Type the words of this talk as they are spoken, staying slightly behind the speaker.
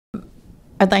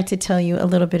I'd like to tell you a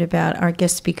little bit about our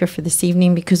guest speaker for this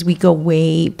evening, because we go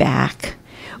way back,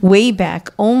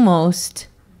 almost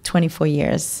 24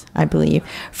 years, I believe,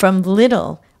 from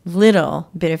little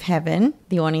bit of heaven.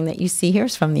 The awning that you see here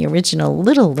is from the original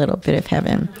little bit of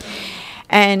heaven.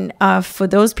 And for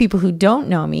those people who don't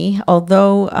know me,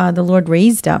 although the Lord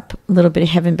raised up a little bit of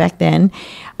heaven back then,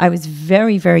 I was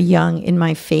very, very young in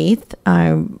my faith.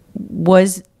 I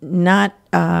was not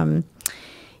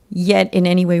yet in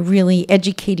any way really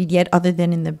educated yet, other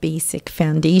than in the basic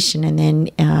foundation. And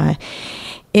then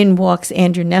in walks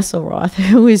Andrew Nesselroth,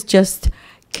 who is just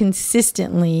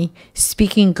consistently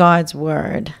speaking God's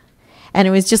word. And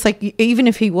it was just like, even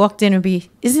if he walked in and be,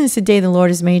 isn't this the day the Lord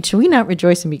has made? Should we not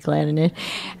rejoice and be glad in it?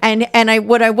 And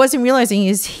what I wasn't realizing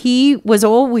is he was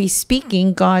always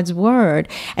speaking God's word.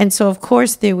 And so, of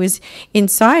course, there was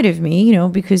inside of me, you know,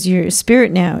 because your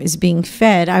spirit now is being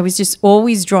fed, I was just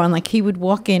always drawn, like he would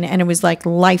walk in and it was like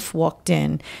life walked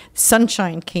in.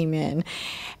 Sunshine came in.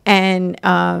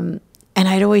 And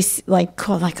I'd always like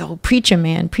call, like, oh, preacher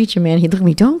man. He'd look at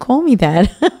me, don't call me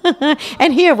that.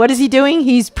 And here, what is he doing?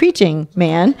 He's preaching,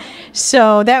 man.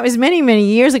 So that was many, many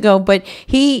years ago. But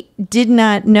he did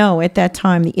not know at that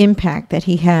time the impact that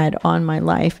he had on my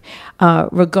life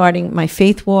regarding my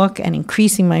faith walk and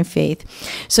increasing my faith.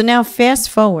 So now fast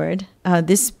forward,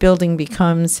 this building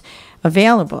becomes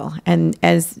available. And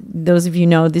as those of you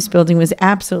know, this building was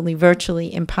absolutely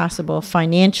virtually impossible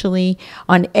financially.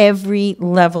 On every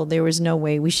level, there was no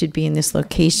way we should be in this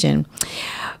location.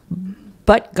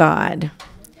 But God,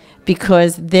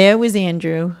 because there was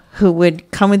Andrew, who would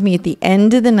come with me at the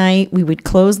end of the night. We would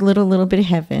close little bit of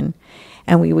heaven,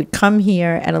 and we would come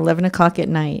here at 11 o'clock at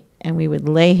night, and we would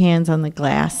lay hands on the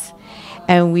glass,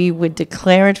 and we would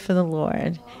declare it for the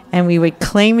Lord. And we would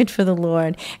claim it for the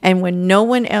Lord. And when no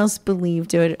one else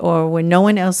believed it, or when no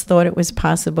one else thought it was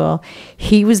possible,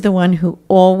 he was the one who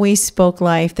always spoke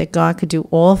life, that God could do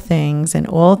all things and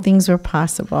all things were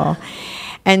possible.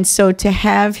 And so to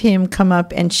have him come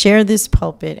up and share this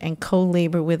pulpit and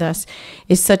co-labor with us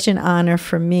is such an honor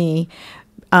for me.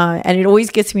 And it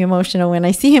always gets me emotional when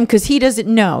I see him, because he doesn't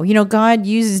know. You know, God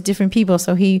uses different people,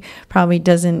 so he probably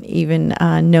doesn't even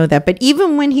know that. But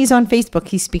even when he's on Facebook,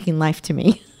 he's speaking life to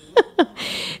me.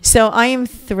 So I am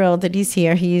thrilled that he's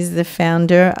here. He's the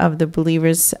founder of the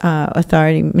Believers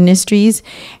Authority Ministries.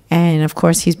 And, of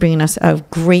course, he's bringing us a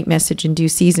great message in due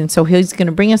season. So he's going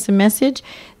to bring us a message.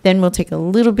 Then we'll take a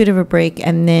little bit of a break.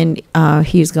 And then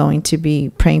he's going to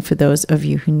be praying for those of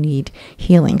you who need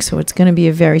healing. So it's going to be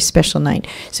a very special night.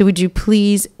 So would you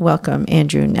please welcome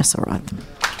Andrew Nesselroth.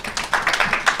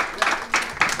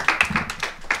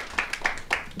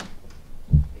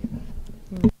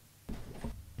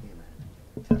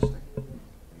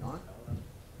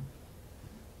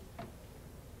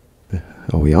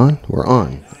 Are we on? We're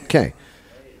on. Okay.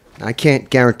 I can't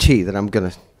guarantee that I'm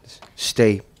going to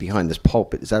stay behind this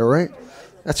pulpit. Is that all right?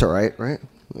 That's all right, right?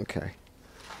 Okay.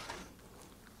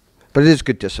 But it is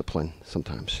good discipline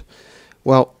sometimes.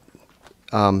 Well,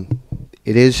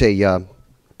 it is a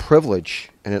privilege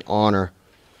and an honor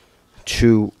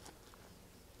to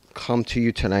come to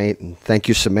you tonight. And thank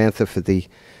you, Samantha, for the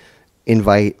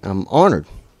invite. I'm honored.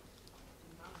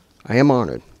 I am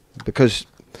honored because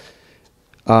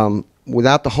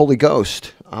without the Holy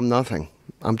Ghost, I'm nothing.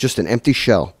 I'm just an empty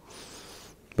shell.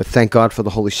 But thank God for the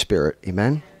Holy Spirit.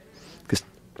 Amen?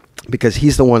 Because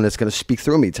he's the one that's going to speak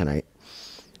through me tonight.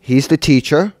 He's the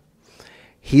teacher.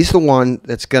 He's the one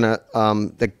that's going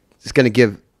to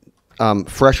give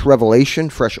fresh revelation,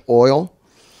 fresh oil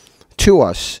to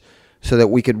us so that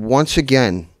we could once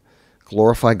again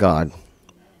glorify God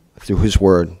through his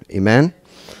word. Amen?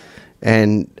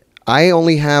 And I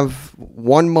only have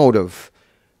one motive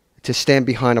to stand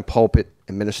behind a pulpit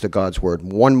and minister God's word.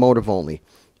 One motive only,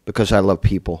 because I love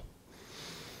people.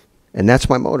 And that's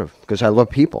my motive, because I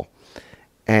love people.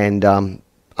 And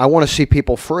I want to see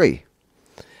people free.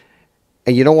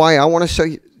 And you know why I want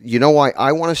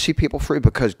to see people free?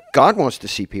 Because God wants to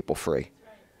see people free.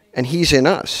 And he's in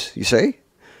us, you see?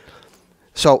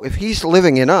 So if he's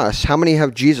living in us, how many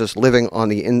have Jesus living on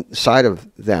the inside of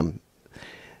them?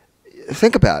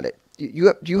 Think about it.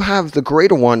 You have the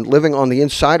greater one living on the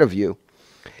inside of you.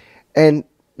 And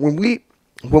when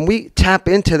we tap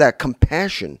into that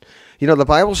compassion, you know, the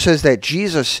Bible says that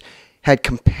Jesus had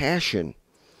compassion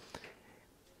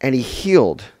and he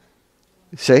healed.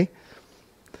 See?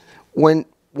 When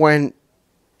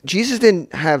Jesus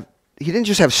didn't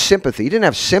just have sympathy. He didn't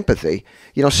have sympathy.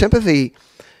 You know, sympathy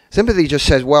just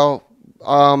says, well,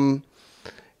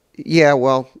 yeah,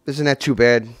 well, isn't that too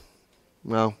bad?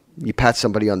 Well, you pat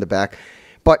somebody on the back.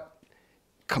 But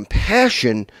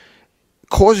compassion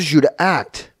causes you to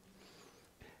act.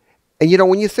 And you know,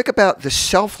 when you think about the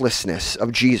selflessness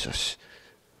of Jesus,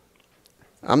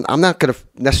 I'm not going to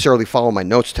necessarily follow my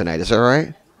notes tonight. Is that all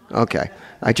right? Okay.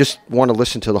 I just want to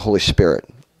listen to the Holy Spirit.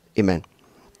 Amen.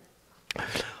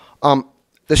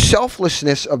 The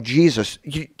selflessness of Jesus.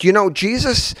 Do you know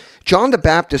Jesus, John the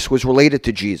Baptist was related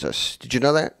to Jesus. Did you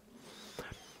know that?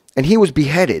 And he was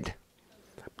beheaded.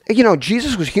 You know,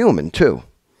 Jesus was human too.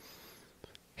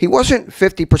 He wasn't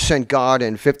 50% God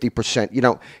and 50%, you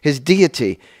know, his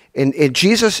deity. In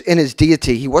Jesus, in his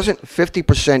deity, he wasn't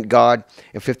 50% God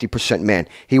and 50% man.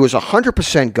 He was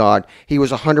 100% God. He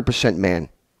was 100% man.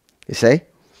 You see?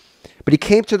 But he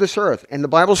came to this earth, and the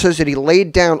Bible says that he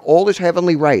laid down all his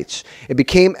heavenly rights and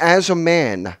became as a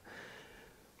man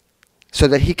so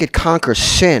that he could conquer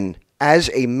sin as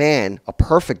a man, a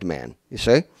perfect man. You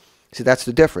see? See, that's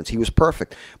the difference. He was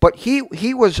perfect. But he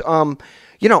was,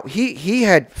 you know, he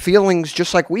had feelings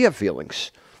just like we have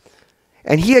feelings.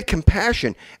 And he had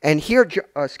compassion. And here,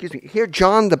 here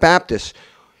John the Baptist,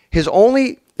 his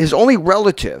only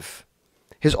relative,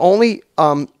 his only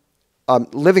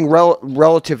living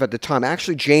relative at the time,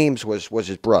 actually James was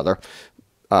his brother,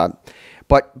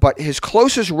 but his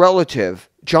closest relative,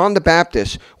 John the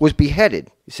Baptist, was beheaded,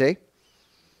 you see?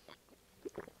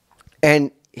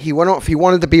 And he went off, he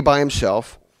wanted to be by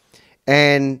himself,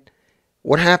 and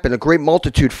what happened? A great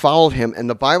multitude followed him, and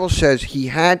the Bible says he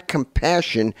had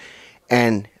compassion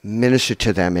and ministered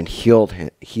to them and healed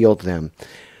them.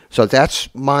 So that's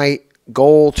my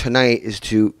goal tonight, is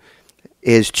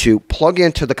to plug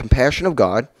into the compassion of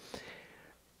God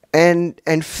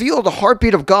and feel the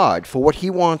heartbeat of God for what he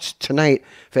wants tonight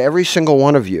for every single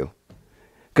one of you.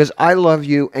 Because I love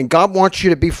you, and God wants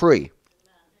you to be free.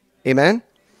 Amen?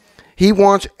 He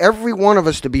wants every one of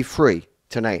us to be free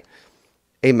tonight.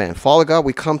 Amen. Father God,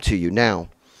 we come to you now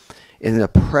in the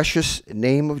precious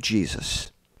name of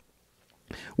Jesus.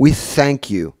 We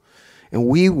thank you and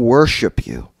we worship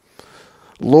you.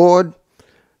 Lord,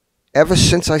 ever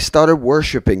since I started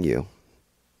worshiping you,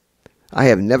 I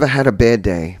have never had a bad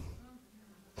day.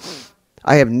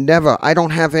 I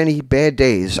don't have any bad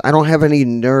days. I don't have any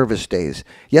nervous days.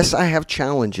 Yes, I have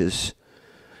challenges.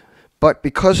 But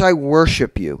because I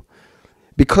worship you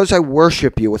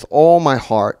with all my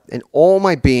heart and all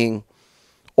my being,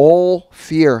 all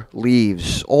fear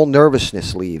leaves, all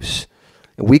nervousness leaves.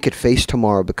 And we could face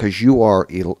tomorrow because you are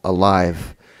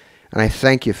alive. And I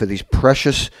thank you for these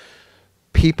precious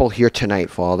people here tonight,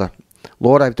 Father.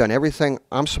 Lord, I've done everything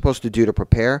I'm supposed to do to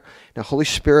prepare. Now, Holy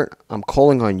Spirit, I'm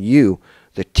calling on you,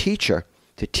 the teacher,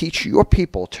 to teach your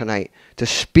people tonight, to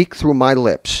speak through my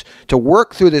lips, to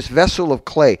work through this vessel of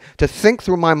clay, to think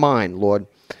through my mind, Lord.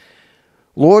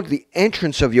 Lord, the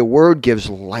entrance of your word gives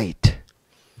light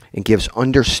and gives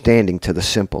understanding to the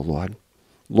simple, Lord.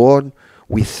 Lord,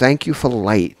 we thank you for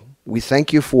light. We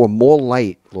thank you for more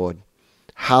light, Lord.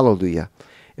 Hallelujah.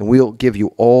 And we'll give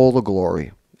you all the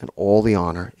glory and all the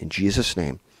honor in Jesus'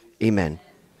 name. Amen.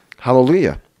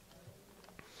 Hallelujah.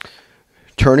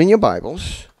 Turn in your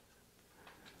Bibles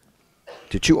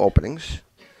to two openings.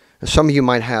 And some of you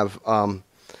might have a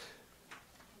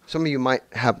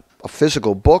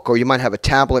physical book, or you might have a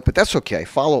tablet, but that's okay.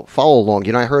 Follow along.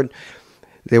 You know, I heard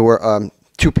there were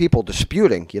two people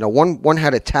disputing. You know, one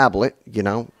had a tablet, you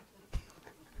know,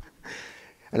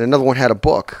 and another one had a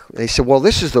book. They said, well,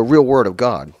 this is the real word of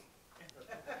God.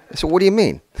 I said, what do you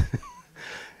mean?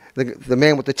 The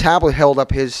man with the tablet held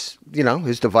up his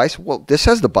device. Well, this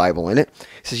has the Bible in it.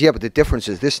 He says, yeah, but the difference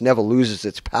is this never loses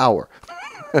its power.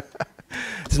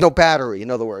 There's no battery, in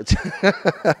other words.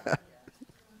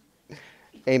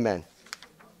 Amen.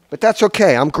 But that's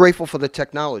okay. I'm grateful for the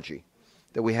technology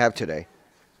that we have today.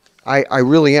 I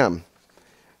really am.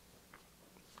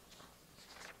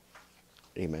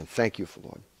 Amen. Thank you,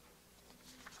 Lord.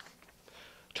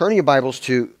 Turn your Bibles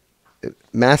to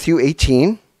Matthew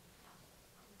 18.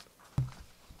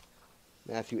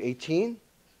 Matthew 18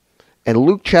 and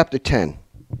Luke chapter 10.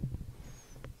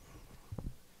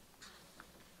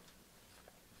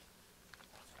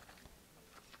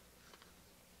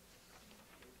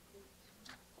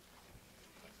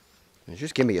 And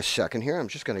just give me a second here. I'm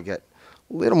just going to get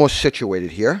a little more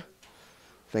situated here.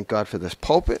 Thank God for this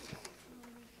pulpit.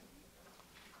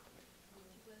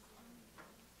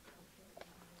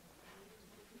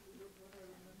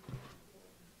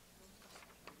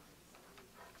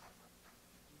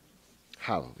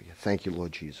 Hallelujah. Thank you,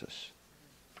 Lord Jesus.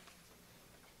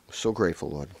 I'm so grateful,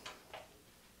 Lord.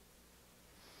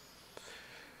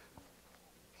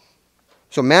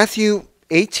 So Matthew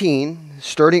 18,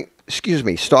 starting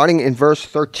in verse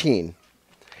 13.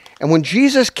 And when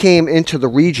Jesus came into the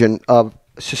region of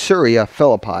Caesarea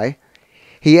Philippi,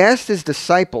 he asked his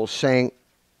disciples, saying,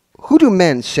 who do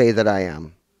men say that I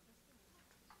am?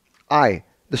 I,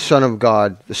 the Son of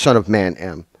God, the Son of Man,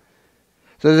 am.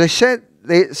 So they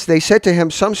said to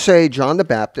him, some say John the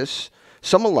Baptist,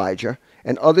 some Elijah,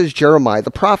 and others Jeremiah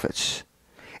the prophets.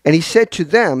 And he said to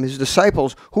them, his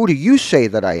disciples, who do you say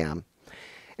that I am?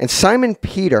 And Simon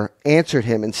Peter answered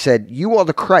him and said, you are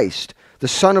the Christ, the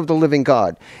Son of the living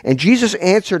God. And Jesus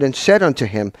answered and said unto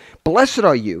him, blessed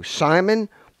are you, Simon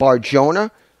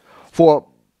Bar-Jonah, for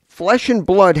flesh and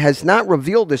blood has not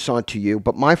revealed this unto you,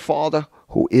 but my Father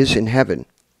who is in heaven.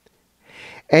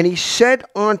 And he said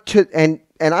unto, and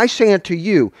I say unto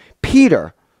you,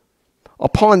 Peter,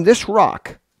 upon this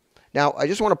rock. Now, I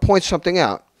just want to point something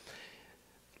out.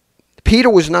 Peter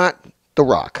was not the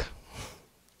rock.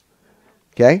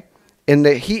 Okay? In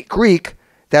the Greek,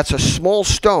 that's a small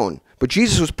stone. But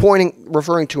Jesus was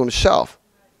referring to himself.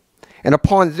 And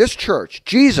upon this church,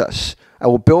 Jesus, I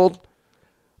will build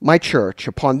my church.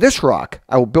 Upon this rock,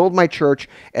 I will build my church,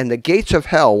 and the gates of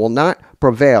hell will not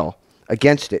prevail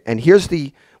against it. And here's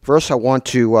the verse I want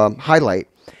to highlight.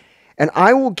 And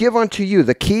I will give unto you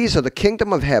the keys of the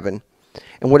kingdom of heaven,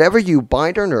 and whatever you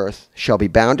bind on earth shall be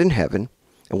bound in heaven,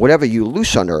 and whatever you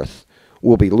loose on earth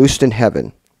will be loosed in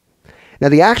heaven. Now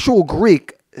the actual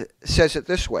Greek says it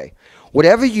this way.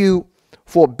 Whatever you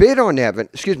forbid on heaven,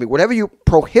 whatever you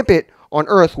prohibit on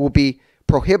earth will be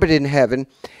prohibited in heaven,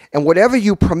 and whatever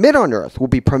you permit on earth will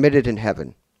be permitted in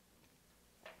heaven.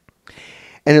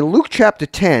 And in Luke chapter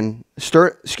 10,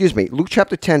 starting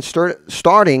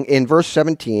in verse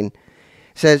 17,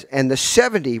 says, and the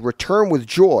 70 returned with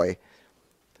joy,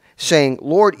 saying,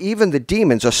 Lord, even the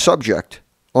demons are subject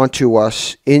unto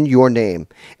us in your name.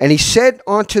 And he said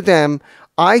unto them,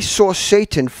 I saw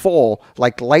Satan fall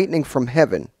like lightning from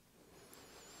heaven.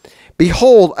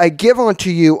 Behold, I give unto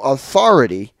you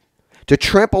authority to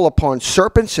trample upon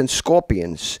serpents and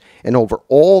scorpions, and over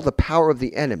all the power of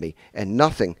the enemy, and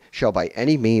nothing shall by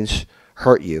any means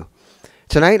hurt you.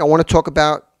 Tonight, I want to talk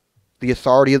about the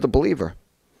authority of the believer.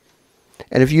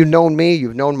 And if you've known me,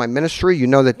 you've known my ministry, you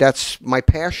know that that's my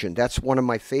passion. That's one of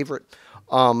my favorite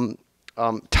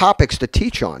topics to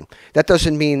teach on. That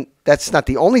doesn't mean that's not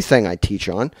the only thing I teach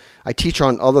on. I teach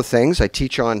on other things. I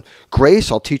teach on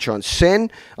grace. I'll teach on sin.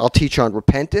 I'll teach on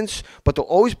repentance. But there'll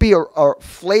always be a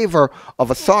flavor of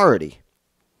authority.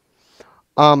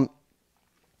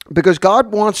 Because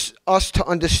God wants us to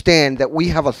understand that we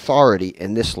have authority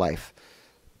in this life.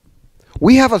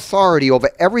 We have authority over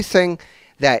everything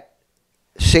that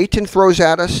Satan throws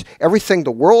at us, everything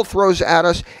the world throws at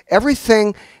us,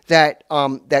 everything that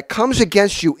comes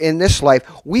against you in this life.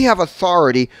 We have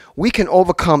authority. We can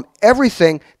overcome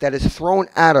everything that is thrown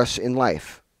at us in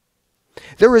life.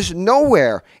 There is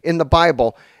nowhere in the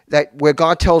Bible where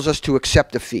God tells us to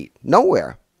accept defeat.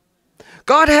 Nowhere.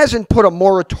 God hasn't put a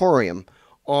moratorium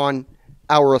on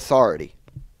our authority.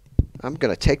 I'm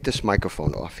going to take this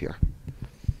microphone off here.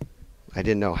 I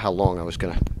didn't know how long I was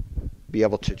going to be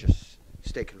able to just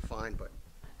stay confined, but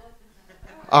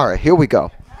all right, here we go.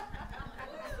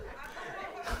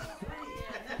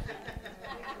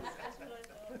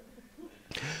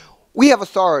 We have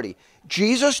authority.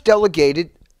 Jesus delegated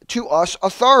to us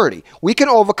authority. We can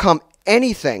overcome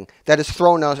anything that is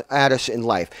thrown at us in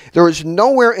life. There is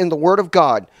nowhere in the Word of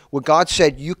God where God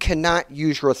said you cannot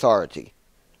use your authority.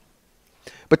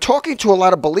 But talking to a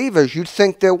lot of believers, you'd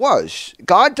think there was.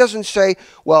 God doesn't say,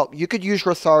 well, you could use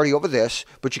your authority over this,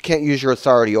 but you can't use your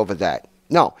authority over that.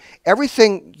 No.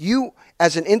 Everything you,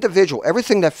 as an individual,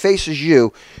 everything that faces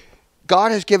you,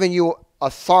 God has given you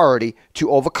authority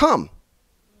to overcome.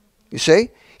 You see?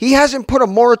 He hasn't put a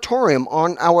moratorium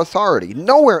on our authority.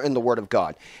 Nowhere in the Word of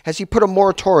God has he put a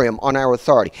moratorium on our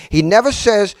authority. He never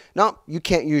says, no, you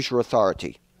can't use your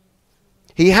authority.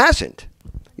 He hasn't.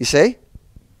 You see?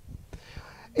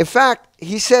 In fact,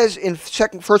 he says in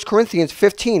 1 Corinthians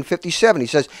 15:57, he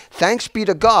says, thanks be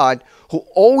to God who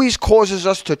always causes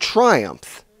us to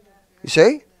triumph. You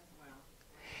see?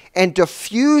 And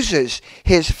diffuses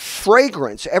his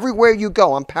fragrance everywhere you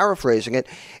go. I'm paraphrasing it.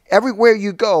 Everywhere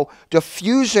you go,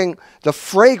 diffusing the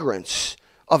fragrance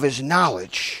of his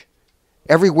knowledge.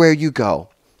 Everywhere you go.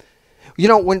 You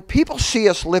know, when people see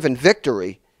us live in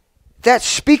victory, that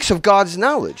speaks of God's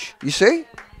knowledge. You see?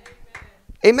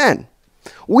 Amen.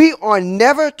 We are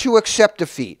never to accept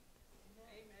defeat.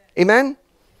 Amen?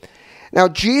 Now,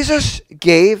 Jesus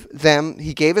gave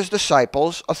his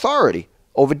disciples authority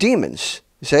over demons.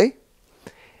 You see?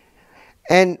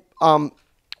 And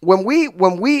when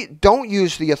we don't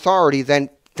use the authority, then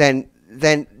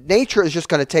nature is just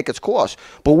going to take its course.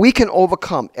 But we can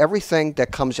overcome everything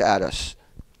that comes at us.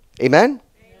 Amen?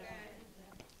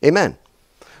 Amen.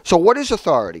 So what is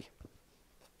authority?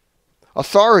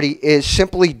 Authority is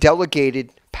simply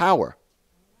delegated power.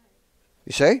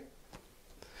 You see?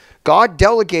 God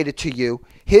delegated to you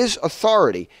his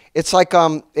authority. It's like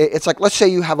let's say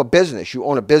you have a business, you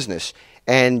own a business,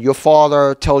 and your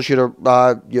father tells you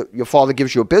to your father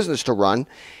gives you a business to run,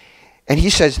 and he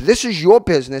says, "This is your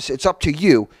business. It's up to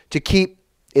you to keep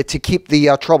the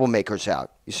troublemakers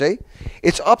out." You see?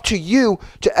 It's up to you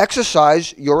to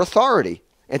exercise your authority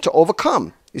and to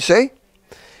overcome. You see?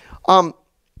 God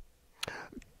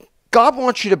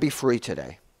wants you to be free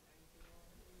today.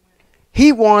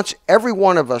 He wants every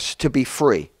one of us to be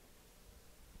free.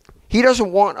 He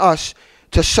doesn't want us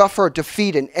to suffer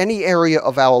defeat in any area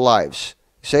of our lives.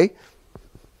 See?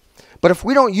 But if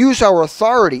we don't use our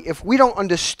authority, if we don't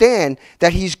understand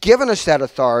that he's given us that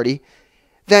authority,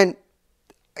 then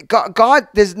God,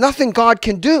 there's nothing God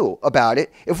can do about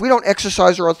it if we don't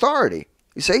exercise our authority.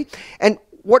 You see? And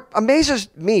what amazes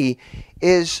me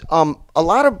is a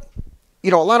lot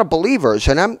of believers,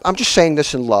 and I'm just saying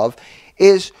this in love,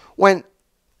 is when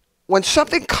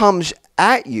something comes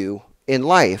at you in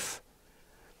life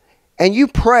and you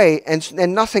pray and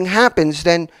nothing happens,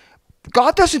 then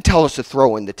God doesn't tell us to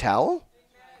throw in the towel.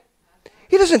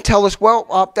 He doesn't tell us,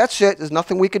 well, that's it. There's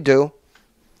nothing we could do.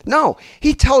 No,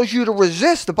 he tells you to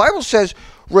resist. The Bible says,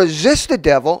 resist the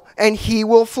devil and he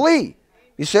will flee.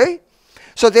 You see?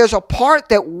 So there's a part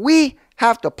that we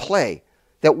have to play,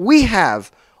 that we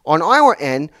have on our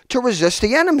end to resist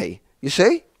the enemy. You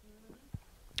see?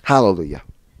 Hallelujah.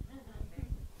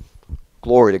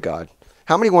 Glory to God.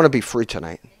 How many want to be free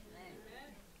tonight?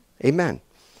 Amen.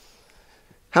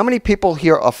 How many people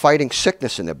here are fighting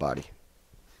sickness in their body?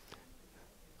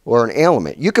 Or an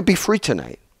ailment? You could be free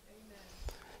tonight.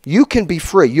 You can be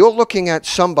free. You're looking at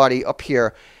somebody up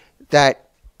here that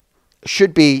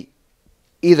should be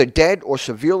either dead or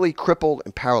severely crippled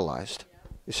and paralyzed.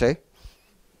 You see?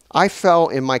 I fell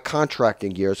in my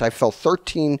contracting years. I fell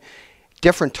 13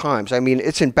 different times. I mean,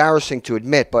 it's embarrassing to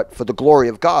admit, but for the glory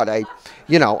of God,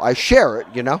 I share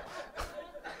it,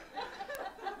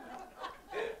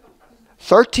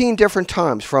 13 different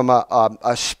times from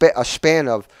a span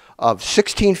of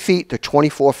 16 feet to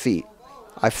 24 feet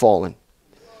I've fallen.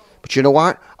 But you know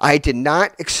what? I did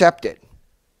not accept it.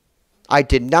 I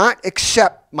did not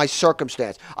accept my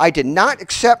circumstance. I did not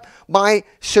accept my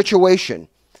situation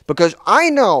because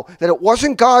I know that it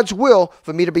wasn't God's will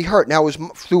for me to be hurt. Now, it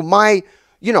was through my,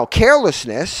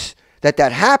 carelessness that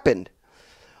happened.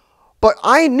 But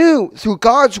I knew through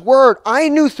God's word, I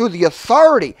knew through the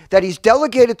authority that he's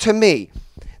delegated to me,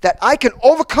 that I can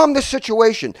overcome this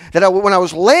situation, that when I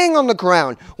was laying on the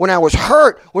ground, when I was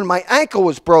hurt, when my ankle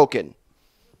was broken,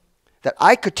 that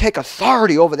I could take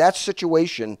authority over that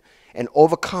situation and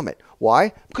overcome it.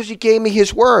 Why? Because he gave me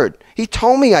his word. He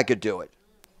told me I could do it.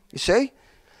 You see?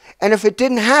 And if it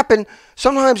didn't happen,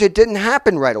 sometimes it didn't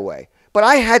happen right away. But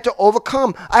I had to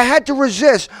overcome. I had to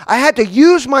resist. I had to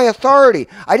use my authority.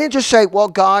 I didn't just say, well,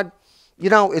 God,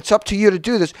 it's up to you to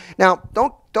do this. Now,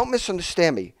 don't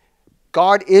misunderstand me.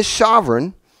 God is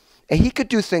sovereign, and he could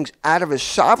do things out of his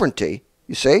sovereignty,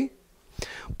 you see?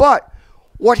 But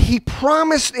what he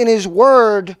promised in his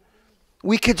word,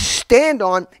 we could stand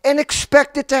on and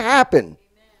expect it to happen.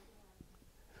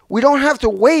 We don't have to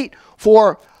wait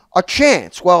for a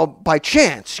chance. Well, by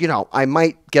chance, I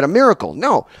might get a miracle.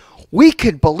 No, we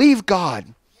could believe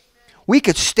God. We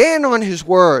could stand on his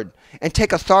word and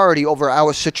take authority over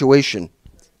our situation.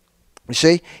 You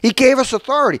see? He gave us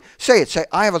authority. Say it. Say,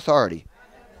 I have authority.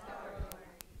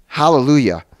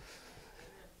 Hallelujah.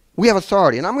 We have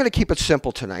authority. And I'm going to keep it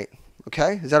simple tonight.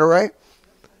 Okay? Is that all right?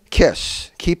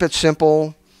 KISS. Keep it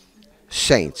simple.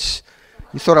 Saints.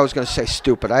 You thought I was going to say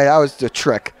stupid. That was the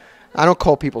trick. I don't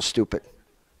call people stupid.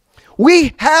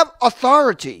 We have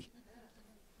authority.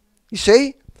 You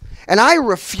see? And I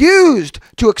refused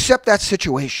to accept that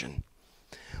situation.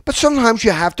 But sometimes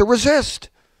you have to resist.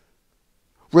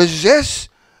 Resist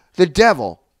the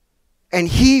devil, and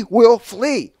he will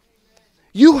flee.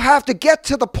 You have to get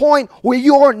to the point where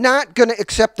you're not going to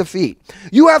accept defeat.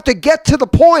 You have to get to the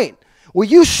point where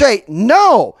you say,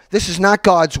 no, this is not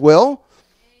God's will.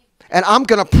 And I'm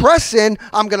going to press in,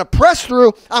 I'm going to press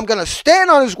through, I'm going to stand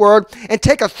on his word and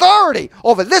take authority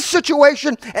over this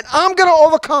situation, and I'm going to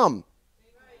overcome.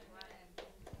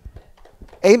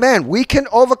 Amen. We can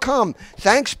overcome.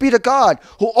 Thanks be to God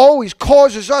who always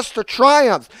causes us to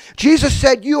triumph. Jesus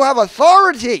said, you have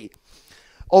authority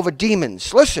over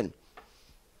demons. Listen,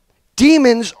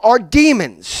 demons are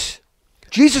demons.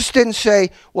 Jesus didn't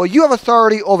say, well, you have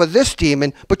authority over this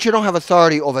demon, but you don't have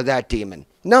authority over that demon.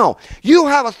 No, you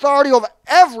have authority over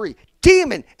every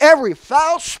demon, every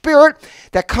foul spirit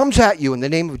that comes at you in the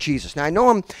name of Jesus. Now, I know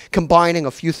I'm combining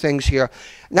a few things here.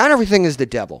 Not everything is the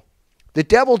devil. The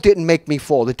devil didn't make me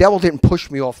fall. The devil didn't push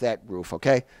me off that roof,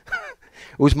 okay?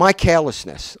 It was my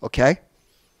carelessness, okay?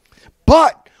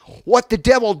 But what the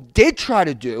devil did try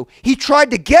to do, he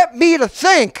tried to get me to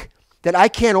think that I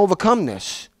can't overcome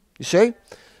this. You see?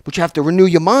 But you have to renew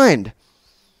your mind.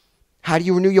 How do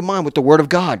you renew your mind? With the Word of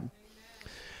God.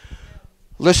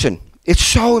 Listen, it's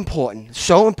so important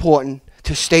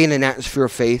to stay in an atmosphere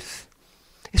of faith.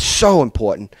 It's so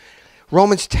important.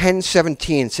 Romans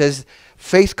 10:17 says,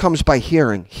 faith comes by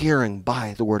hearing, hearing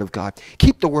by the Word of God.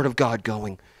 Keep the Word of God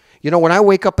going. You know, when I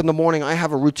wake up in the morning, I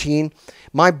have a routine.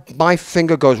 My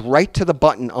finger goes right to the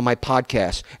button on my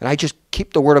podcast, and I just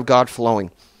keep the Word of God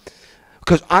flowing.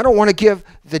 Because I don't want to give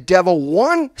the devil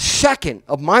 1 second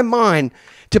of my mind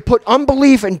to put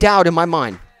unbelief and doubt in my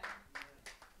mind.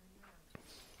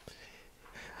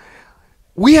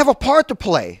 We have a part to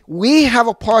play. We have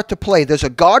a part to play. There's a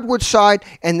Godward side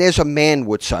and there's a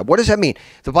manward side. What does that mean?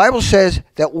 The Bible says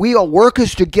that we are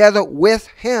workers together with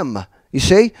Him. You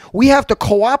see? We have to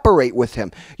cooperate with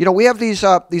Him. You know, we have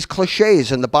these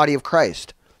cliches in the body of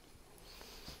Christ.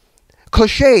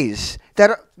 Cliches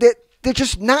that they're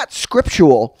just not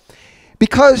scriptural,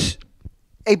 because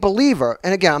a believer,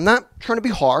 and again, I'm not trying to be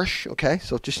harsh, okay?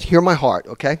 So just hear my heart,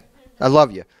 okay? I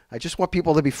love you. I just want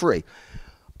people to be free.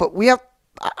 But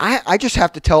I just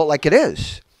have to tell it like it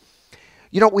is.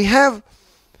 You know, we have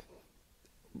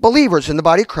believers in the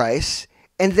body of Christ,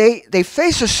 and they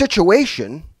face a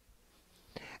situation,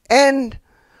 and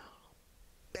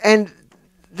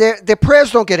their prayers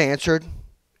don't get answered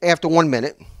after 1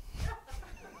 minute,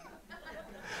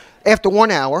 after 1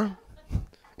 hour,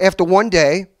 after 1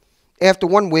 day, after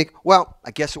 1 week. Well, I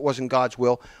guess it wasn't God's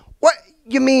will. What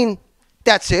you mean?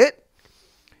 That's it?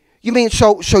 You mean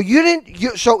so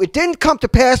it didn't come to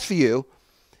pass for you?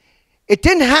 It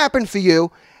didn't happen for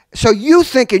you. So you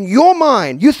think in your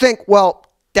mind, you think, well,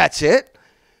 that's it.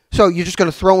 So you're just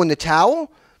going to throw in the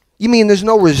towel? You mean there's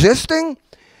no resisting?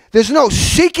 There's no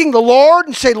seeking the Lord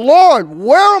and say, Lord,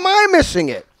 where am I missing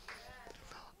it?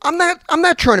 I'm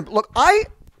not trying to look.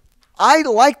 I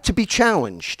like to be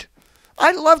challenged.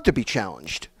 I love to be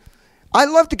challenged. I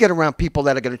love to get around people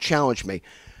that are going to challenge me.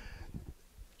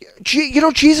 You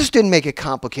know, Jesus didn't make it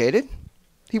complicated.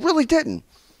 He really didn't.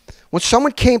 When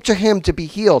someone came to Him to be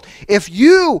healed, if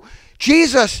you,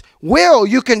 Jesus,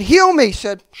 you can heal me, he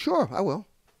said, sure, I will.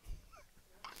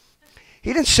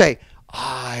 He didn't say,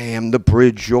 I am the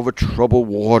bridge over troubled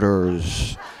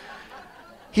waters.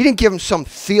 He didn't give him some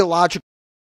theological.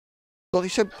 He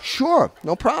said, sure,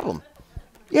 no problem.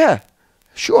 Yeah,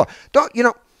 sure. Don't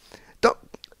you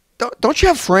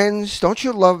have friends? Don't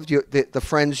you love the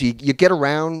friends you get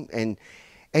around and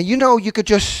you know you could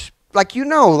just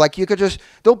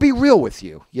they'll be real with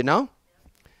you, you know?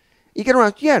 You get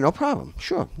around, yeah, no problem.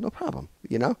 Sure, no problem.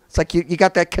 You know? It's like you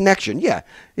got that connection. Yeah.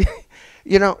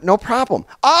 You know, no problem.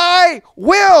 I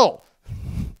will,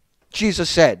 Jesus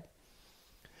said.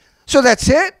 So that's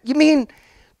it? You mean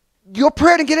your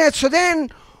prayer didn't get answered? So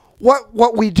then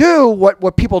what we do,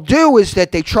 what people do is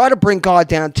that they try to bring God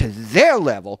down to their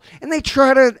level, and they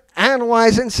try to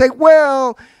analyze it and say,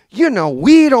 well, you know,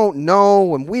 we don't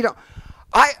know, and we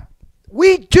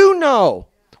do know.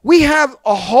 We have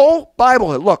a whole Bible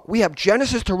here. Look, we have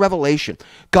Genesis to Revelation.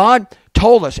 God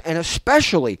told us, and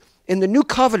especially in the New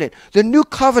Covenant,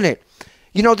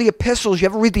 you know, the epistles, you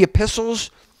ever read the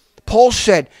epistles? Paul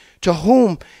said, to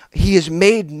whom He is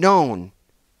made known,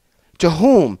 the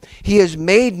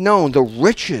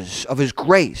riches of His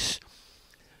grace,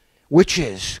 which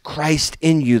is Christ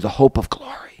in you, the hope of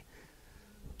glory.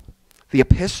 The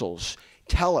epistles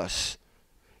tell us,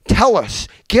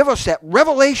 give us that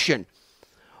revelation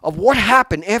of what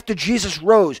happened after Jesus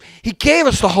rose. He gave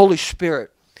us the Holy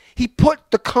Spirit. He put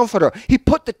the Comforter, He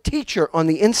put the Teacher on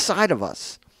the inside of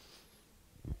us.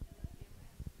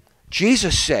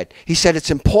 Jesus said, He said,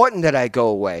 it's important that I go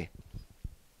away,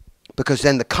 because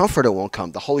then the Comforter won't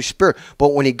come, the Holy Spirit.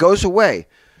 But when He goes away,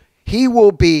 He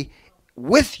will be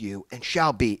with you and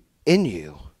shall be in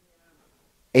you.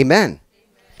 Amen.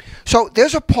 So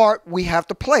there's a part we have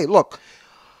to play. Look,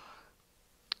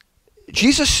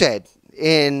 Jesus said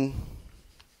in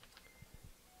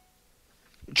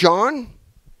John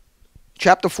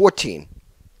chapter 14,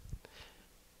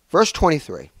 verse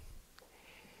 23,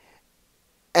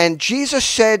 and Jesus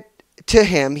said to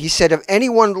him, He said, if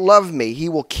anyone love me, he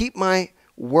will keep my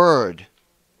word.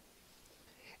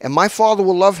 And my Father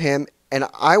will love him, and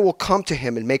I will come to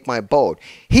him and make my abode.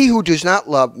 He who does not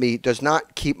love me does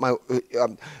not keep my,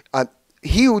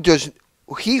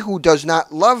 he who does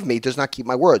not love me does not keep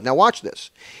my word. Now watch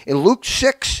this. In Luke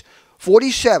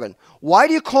 6:47, why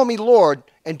do you call me Lord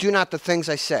and do not the things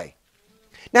I say?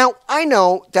 Now, I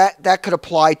know that that could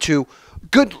apply to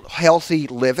good, healthy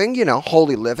living, you know,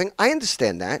 holy living. I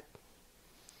understand that.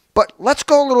 But let's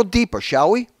go a little deeper,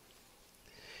 shall we?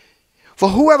 For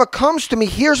whoever comes to me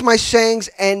hears my sayings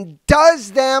and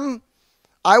does them,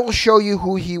 I will show you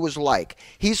who he was like.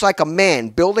 He's like a man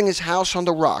building his house on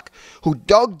the rock, who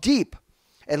dug deep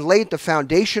and laid the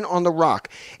foundation on the rock.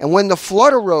 And when the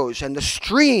flood arose and the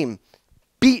stream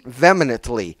beat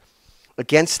vehemently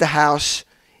against the house,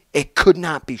 it could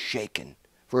not be shaken,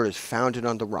 for it is founded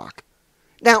on the rock.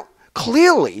 Now,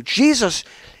 clearly, Jesus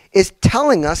is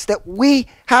telling us that we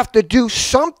have to do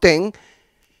something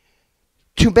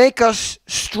to make us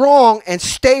strong and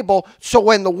stable, so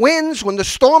when the winds, when the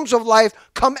storms of life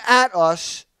come at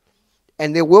us,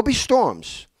 and there will be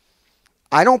storms,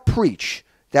 I don't preach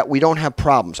that we don't have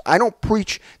problems. I don't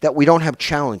preach that we don't have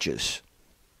challenges.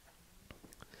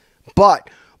 But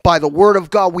by the word of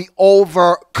God, we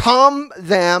overcome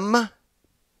them.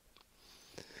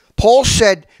 Paul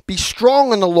said, be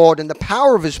strong in the Lord and the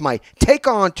power of his might. Take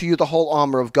on to you the whole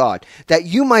armor of God, that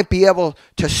you might be able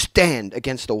to stand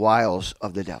against the wiles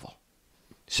of the devil.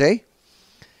 See?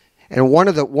 And one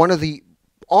of the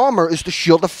armor is the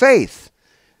shield of faith.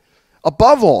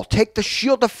 Above all, take the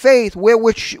shield of faith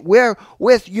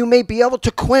wherewith you may be able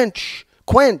to quench.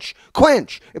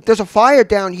 If there's a fire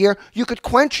down here, you could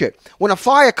quench it. When a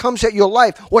fire comes at your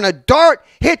life, when a dart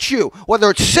hits you,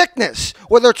 whether it's sickness,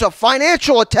 whether it's a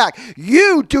financial attack,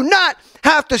 you do not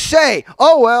have to say,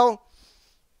 oh, well,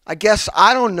 I guess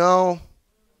I don't know.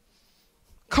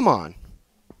 Come on.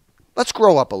 Let's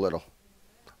grow up a little.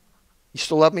 You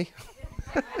still love me?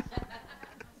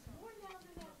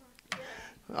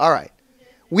 All right.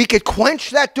 We could quench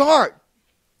that dart.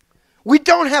 We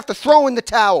don't have to throw in the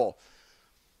towel.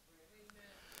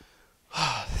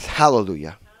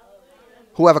 Hallelujah.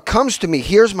 Whoever comes to me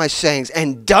hears my sayings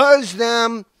and does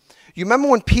them. You remember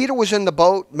when Peter was in the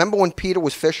boat? Remember when Peter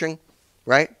was fishing?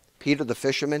 Right? Peter the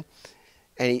fisherman.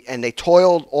 And they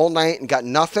toiled all night and got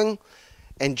nothing.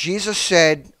 And Jesus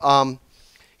said,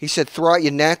 he said, throw out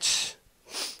your nets.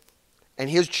 And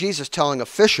here's Jesus telling a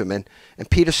fisherman. And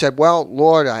Peter said, well,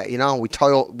 Lord, we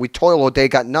toil all day,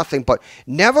 got nothing. But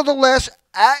nevertheless,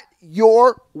 at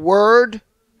your word,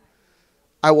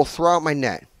 I will throw out my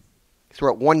net.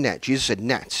 Throw out one net. Jesus said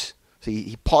nets. So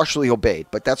he partially obeyed,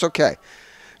 but that's okay.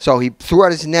 So he threw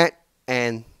out his net,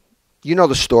 and you know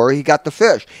the story. He got the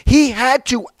fish. He had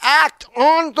to act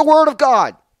on the word of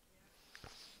God.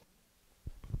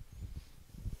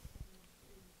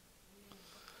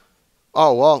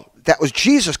 Oh, well, that was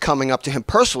Jesus coming up to him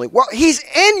personally. Well, he's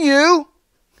in you.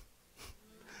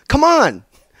 Come on.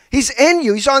 He's in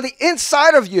you. He's on the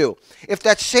inside of you. If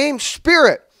that same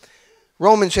spirit,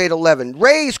 Romans 8:11,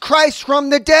 raise Christ from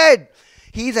the dead,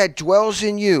 he that dwells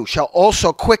in you shall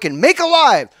also quicken, make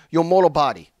alive your mortal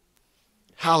body.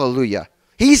 Hallelujah.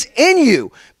 He's in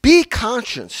you. Be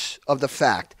conscious of the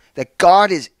fact that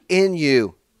God is in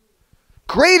you.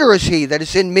 Greater is he that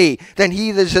is in me than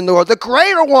he that is in the world. The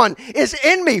greater one is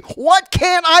in me. What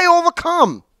can I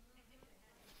overcome?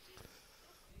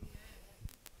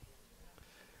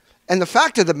 And the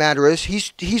fact of the matter is,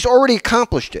 he's already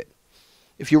accomplished it.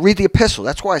 If you read the epistle,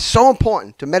 that's why it's so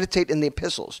important to meditate in the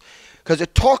epistles, because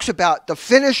it talks about the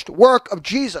finished work of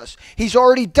Jesus. He's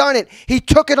already done it. He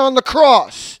took it on the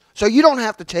cross, so you don't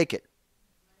have to take it.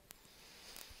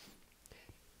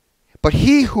 But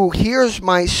he who hears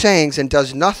my sayings and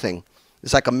does nothing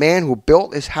is like a man who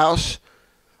built his house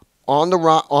on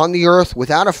the earth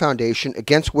without a foundation,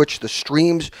 against which the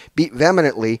streams beat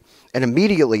vehemently, and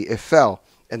immediately it fell,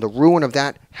 and the ruin of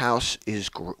that house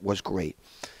was great.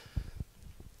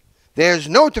 There's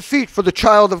no defeat for the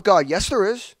child of God. Yes, there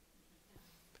is.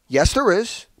 Yes, there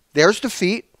is. There's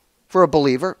defeat for a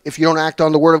believer. If you don't act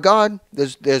on the word of God,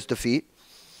 there's defeat.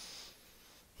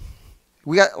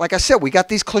 Like I said, we got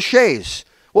these cliches.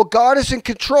 Well, God is in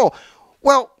control.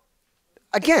 Well,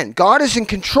 again, God is in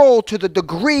control to the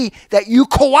degree that you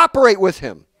cooperate with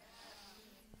him.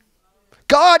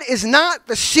 God is not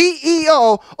the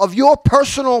CEO of your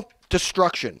personal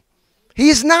destruction. He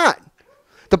is not.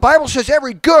 The Bible says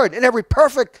every good and every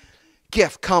perfect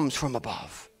gift comes from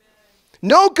above.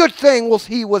 No good thing will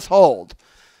he withhold.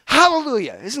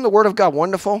 Hallelujah. Isn't the word of God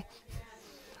wonderful?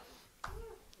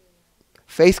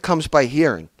 Faith comes by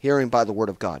hearing, hearing by the word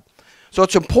of God. So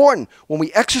it's important when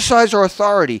we exercise our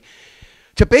authority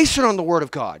to base it on the word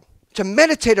of God, to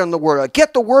meditate on the word,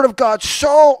 get the word of God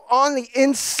so on the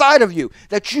inside of you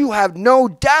that you have no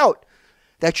doubt,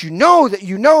 that you know, that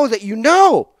you know, that you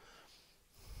know.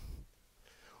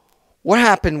 What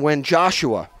happened when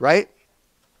Joshua, right?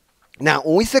 Now,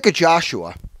 when we think of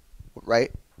Joshua,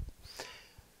 right?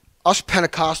 Us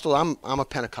Pentecostal, I'm a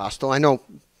Pentecostal. I know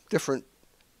different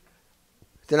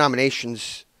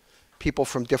denominations, people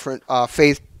from different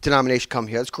faith denominations come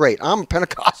here. It's great. I'm a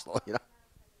Pentecostal, you know.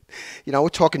 You know, we're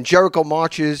talking Jericho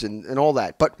marches and all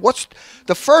that. But what's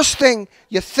the first thing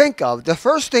you think of? The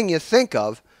first thing you think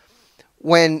of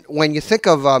when you think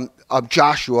of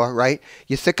Joshua, right?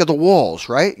 You think of the walls,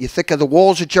 right? You think of the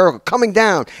walls of Jericho coming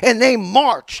down, and they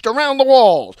marched around the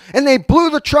walls, and they blew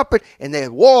the trumpet, and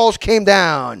the walls came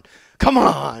down. Come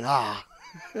on,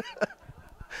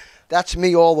 That's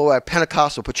me all the way,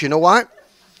 Pentecostal. But you know what?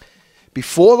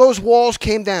 Before those walls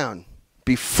came down,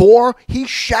 before he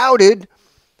shouted,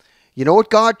 you know what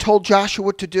God told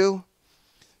Joshua to do?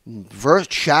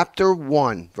 Chapter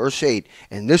 1, verse 8.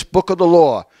 And this book of the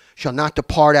law shall not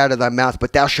depart out of thy mouth,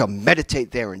 but thou shalt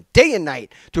meditate therein day and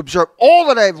night to observe all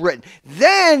that I have written.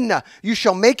 Then you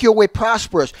shall make your way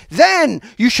prosperous. Then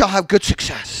you shall have good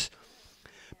success.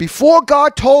 Before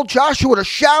God told Joshua to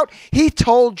shout, he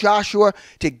told Joshua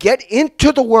to get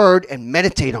into the word and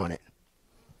meditate on it.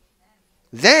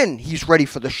 Then he's ready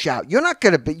for the shout. You're not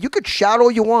going to be, you could shout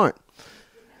all you want.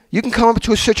 You can come up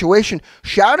to a situation.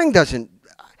 Shouting doesn't,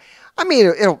 I mean,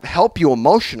 it'll help you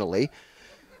emotionally,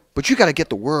 but you got to get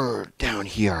the word down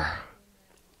here.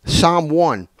 Psalm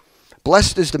 1.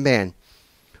 Blessed is the man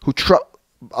who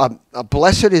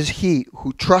blessed is he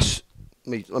who trusts,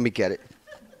 let me get it.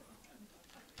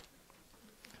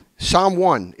 Psalm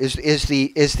 1 is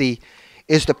the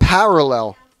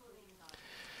parallel.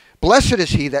 Blessed is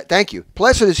he that, thank you,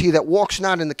 blessed is he that walks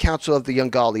not in the counsel of the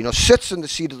ungodly, sits in the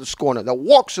seat of the scorner, that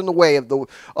walks in the way of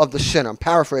the sinner. I'm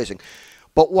paraphrasing.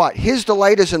 But what? His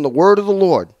delight is in the word of the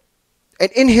Lord.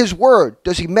 And in his word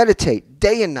does he meditate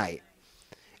day and night.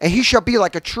 And he shall be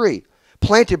like a tree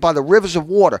planted by the rivers of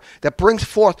water that brings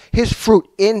forth his fruit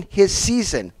in his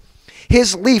season.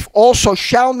 His leaf also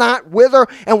shall not wither,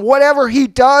 and whatever he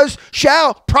does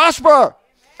shall prosper.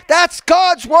 That's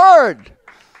God's word.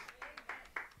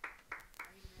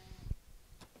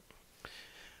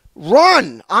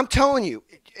 Run. I'm telling you,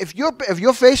 if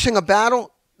you're facing a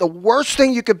battle, the worst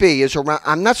thing you could be is around.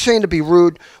 I'm not saying to be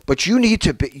rude, but you need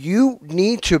to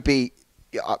be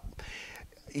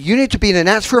in an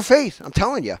atmosphere of faith. I'm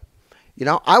telling you.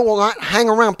 I will not hang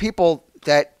around people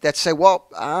that say, well,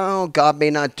 oh, God may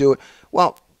not do it.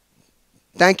 Well,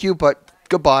 thank you, but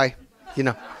goodbye.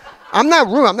 I'm not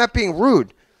rude. I'm not being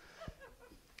rude.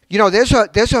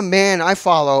 There's a man I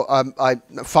follow.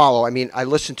 I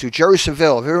listen to Jerry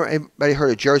Savelle. Have anybody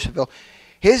heard of Jerry Savelle?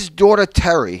 His daughter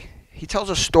Terry. He tells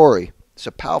a story. It's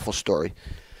a powerful story.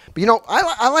 But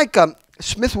I like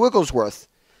Smith Wigglesworth.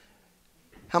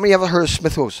 How many ever heard of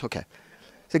Smith Wigglesworth? Okay.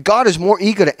 That God is more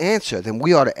eager to answer than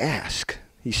we ought to ask,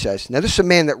 he says. Now, this is a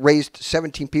man that raised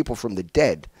 17 people from the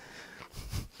dead.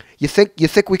 You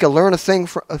think we can learn a thing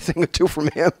or two from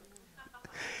him?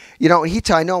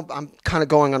 I know I'm kind of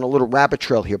going on a little rabbit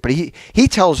trail here, but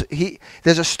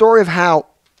there's a story of how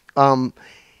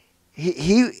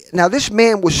now this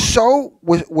man was so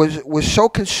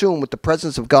consumed with the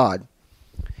presence of God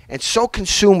and so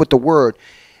consumed with the word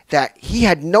that he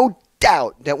had no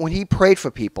doubt that when he prayed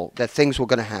for people that things were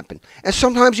going to happen. And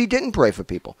sometimes he didn't pray for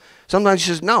people. Sometimes he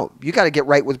says, no, you got to get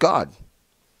right with God.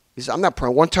 He says, I'm not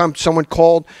praying. One time someone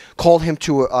called him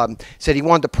to said he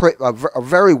wanted to pray. A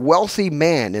very wealthy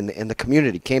man in the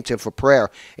community came to him for prayer,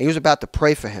 and he was about to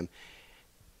pray for him.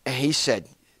 And he said,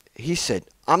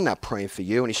 I'm not praying for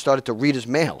you. And he started to read his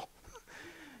mail.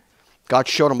 God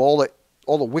showed him all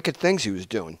the wicked things he was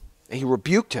doing, and he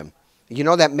rebuked him.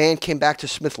 That man came back to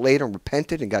Smith later and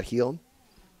repented and got healed.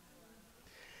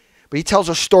 But he tells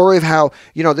a story of how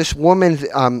this woman.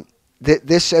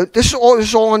 This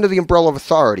is all under the umbrella of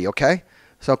authority, okay?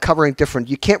 So covering different.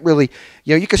 You can't really,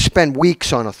 you could spend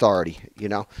weeks on authority,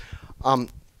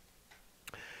 But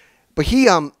he,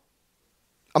 a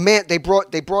man, they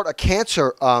brought a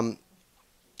cancer, a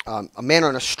man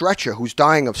on a stretcher who's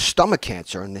dying of stomach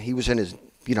cancer, and he was in his,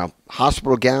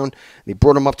 hospital gown. And they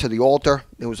brought him up to the altar.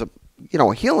 There was a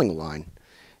healing line,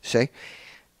 see,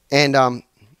 and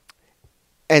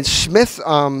Smith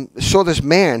saw this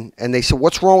man, and they said,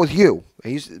 "What's wrong with you?"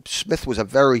 Smith was a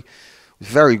very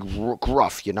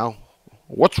gruff,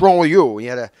 "What's wrong with you?" He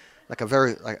had a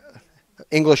very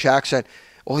English accent.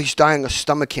 "Oh, he's dying of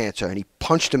stomach cancer," and he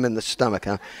punched him in the stomach.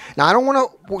 Huh? Now, I don't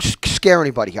want to scare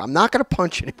anybody here. I'm not going to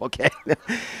punch anybody, okay?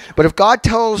 But if God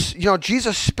tells,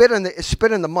 Jesus spit in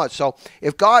the mud. So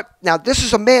if God, now this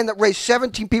is a man that raised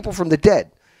 17 people from the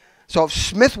dead. So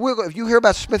if you hear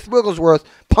about Smith Wigglesworth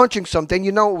punching something,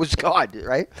 it was God,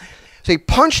 right? So he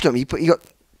punched him. He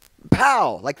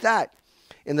pow, like that,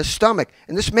 in the stomach.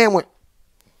 And this man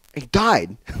he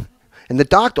died. And the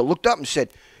doctor looked up and said,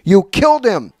 "You killed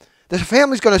him. The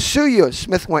family's going to sue you."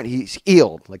 Smith went, he's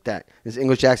healed, like that, his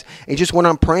English accent. And he just went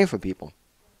on praying for people.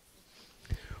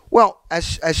 Well,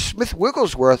 as Smith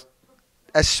Wigglesworth,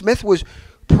 as Smith was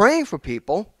praying for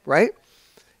people, right?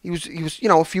 He was, you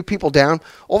know, a few people down.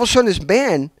 All of a sudden, this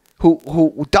man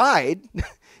who died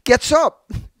gets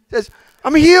up, says,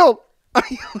 "I'm healed. I'm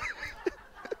healed."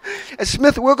 And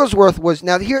Smith Wigglesworth was,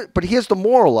 now here, but here's the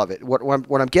moral of it, what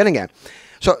I'm getting at.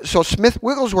 So Smith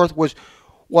Wigglesworth was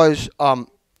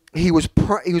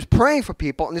praying for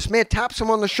people, and this man taps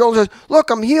him on the shoulder and says, "Look,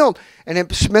 I'm healed." And then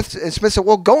Smith said,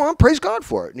 "Well, go on, praise God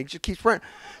for it." And he just keeps praying.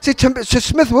 See, to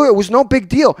Smith, it was no big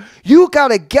deal. You got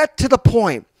to get to the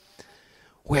point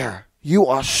where you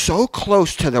are so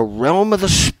close to the realm of the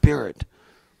Spirit,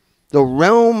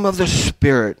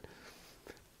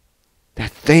 that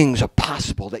things are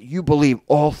possible, that you believe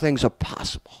all things are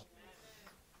possible.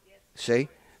 See?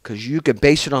 Because you can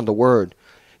base it on the Word.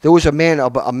 There was a man,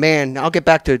 I'll get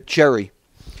back to Jerry.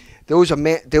 There was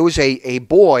a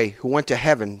boy who went to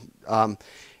heaven. Now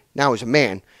he's a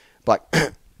man, but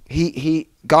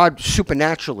God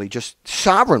supernaturally, just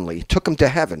sovereignly took him to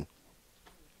heaven.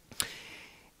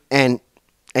 And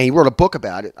he wrote a book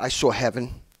about it. I saw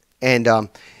heaven. And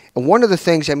one of the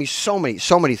things, I mean, so many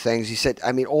things. He said,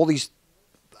 I mean, all these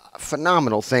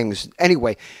phenomenal things.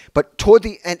 Anyway, but toward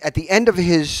the end, at the end of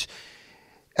his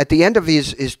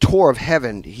tour of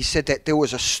heaven, he said that there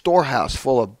was a storehouse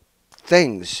full of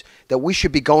things that we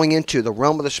should be going into, the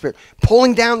realm of the Spirit,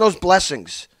 pulling down those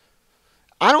blessings.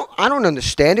 I don't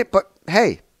understand it, but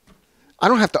hey, I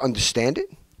don't have to understand it.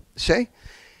 See?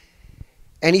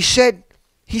 And he said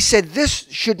this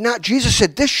should not, Jesus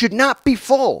said this should not be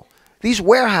full. These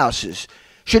warehouses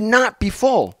should not be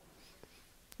full.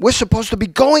 We're supposed to be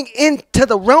going into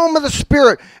the realm of the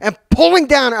Spirit and pulling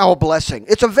down our blessing.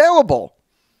 It's available.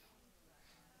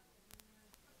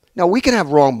 Now, we can have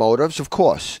wrong motives, of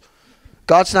course.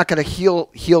 God's not going to heal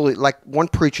it. Like one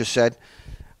preacher said,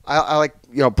 I like,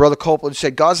 you know, Brother Copeland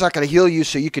said, God's not going to heal you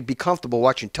so you could be comfortable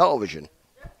watching television.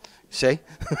 See?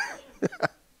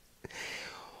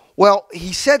 Well,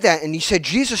 he said that, and he said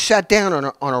Jesus sat down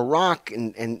on a rock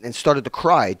and started to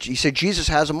cry. He said Jesus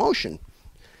has emotion.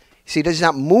 See, he's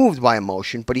not moved by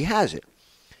emotion, but he has it.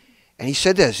 And he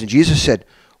said this, and Jesus said,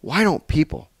 "Why don't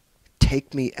people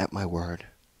take me at my word?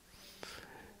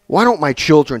 Why don't my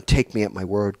children take me at my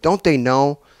word? Don't they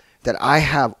know that I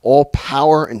have all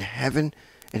power in heaven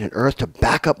and in earth to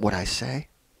back up what I say?"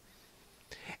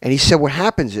 And he said what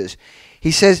happens is,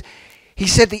 he said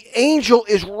the angel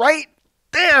is right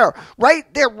there,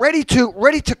 ready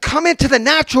to come into the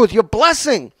natural with your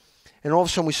blessing. And all of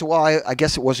a sudden we say, well, I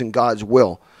guess it wasn't God's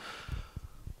will.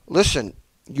 Listen,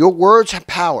 your words have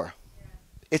power.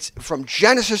 It's from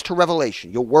Genesis to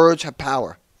Revelation. Your words have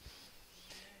power.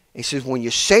 He says when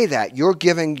you say that, you're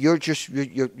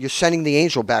sending the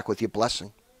angel back with your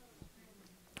blessing.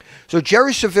 So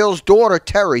Jerry Seville's daughter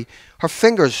Terry, her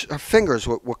fingers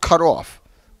were cut off.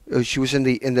 She was in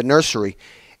the nursery,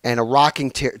 and a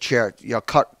rocking chair, you know,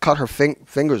 cut her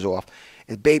fingers off.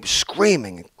 And the baby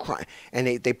screaming and crying, and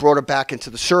they brought her back into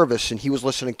the service, and he was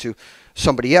listening to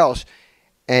somebody else,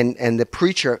 and the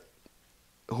preacher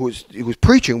who was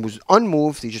preaching was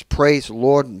unmoved. He just praised the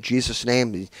Lord in Jesus'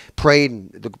 name. He prayed,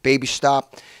 and the baby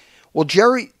stopped. Well,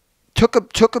 Jerry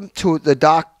took Terry to the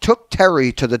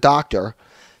doctor,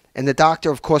 and the doctor,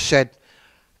 of course, said,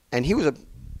 and he was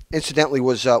incidentally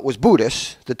was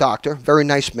Buddhist. The doctor, very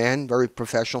nice man, very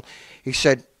professional. He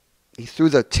said, he threw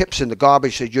the tips in the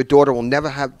garbage. Said, "Your daughter will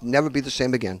never be the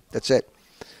same again. That's it."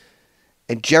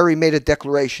 And Jerry made a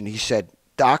declaration. He said,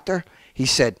 "Doctor," he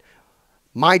said,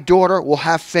 "my daughter will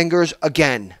have fingers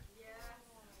again."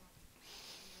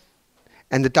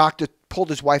 And the doctor pulled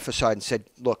his wife aside and said,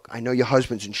 "Look, I know your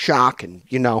husband's in shock, and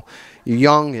you know you're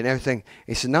young and everything."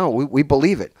 He said, "No, we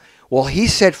believe it." Well, he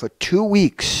said for 2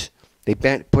 weeks,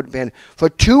 for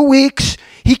 2 weeks,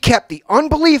 he kept the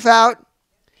unbelief out.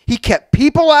 He kept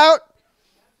people out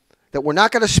that were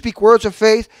not going to speak words of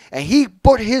faith, and he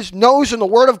put his nose in the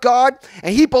Word of God,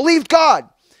 and he believed God.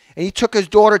 And he took his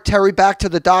daughter Terry back to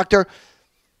the doctor,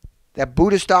 that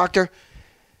Buddhist doctor,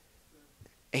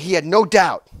 and he had no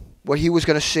doubt what he was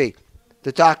going to see.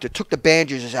 The doctor took the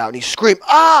bandages out, and he screamed,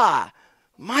 "Ah,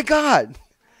 my God."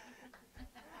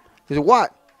 He said,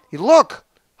 "What?" He said, "Look,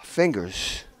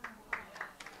 fingers.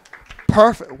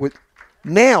 Perfect, with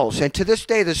nails." And to this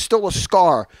day, there's still a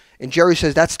scar. And Jerry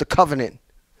says that's the covenant.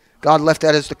 God left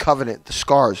that as the covenant, the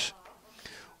scars.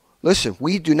 Listen,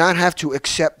 we do not have to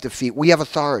accept defeat. We have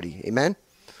authority. Amen?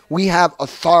 We have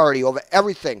authority over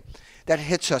everything. that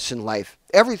hits us in life.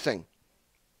 Everything.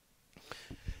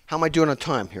 How am I doing on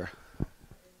time here?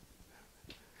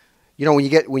 You know,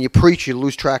 when you preach, you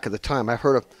lose track of the time. I've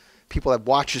heard of people that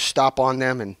watches stop on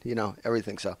them and, you know,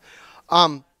 everything. So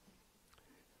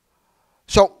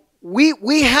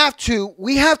we have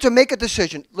to make a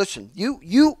decision. Listen,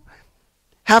 you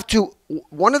have to,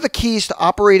 one of the keys to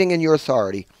operating in your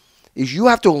authority is you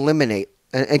have to eliminate,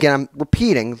 and again, I'm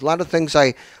repeating, a lot of the things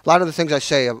I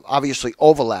say are obviously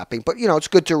overlapping, but you know, it's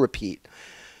good to repeat.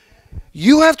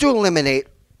 You have to eliminate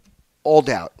all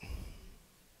doubt.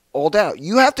 All doubt.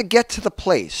 You have to get to the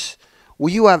place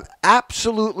where you have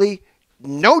absolutely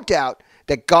no doubt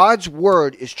that God's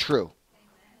word is true.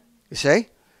 You see?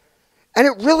 And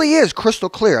it really is crystal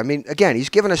clear. I mean, again, he's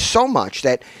given us so much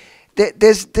that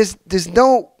there's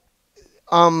no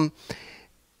on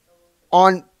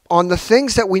the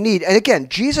things that we need. And again,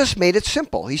 Jesus made it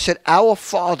simple. He said, "Our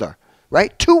Father,"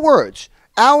 right? 2 words,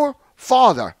 "Our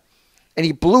Father," and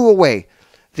he blew away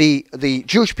the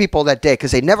Jewish people that day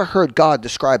because they never heard God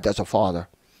described as a father.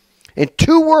 In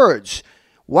 2 words,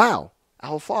 wow,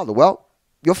 our Father. Well,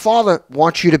 your Father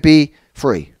wants you to be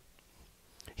free.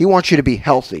 He wants you to be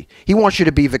healthy. He wants you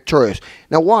to be victorious.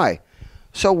 Now, why?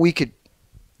 So we could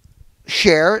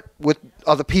share it with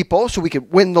other people, so we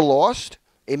could win the lost.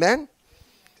 Amen?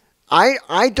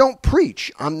 I don't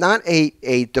preach. I'm not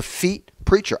a defeat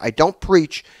preacher. I don't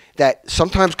preach that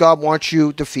sometimes God wants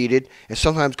you defeated and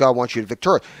sometimes God wants you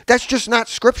victorious. That's just not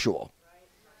scriptural.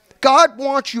 God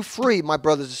wants you free, my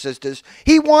brothers and sisters.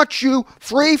 He wants you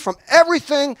free from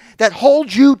everything that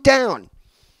holds you down.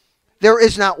 There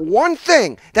is not one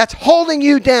thing that's holding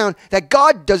you down that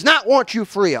God does not want you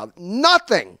free of.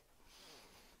 Nothing.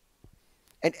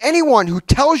 And anyone who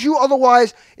tells you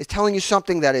otherwise is telling you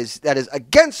something that is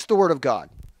against the word of God.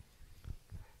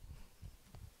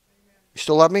 You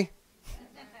still love me?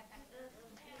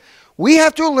 We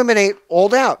have to eliminate all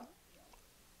doubt.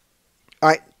 All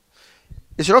right.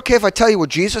 Is it okay if I tell you what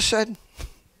Jesus said?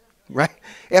 Right?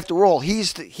 After all,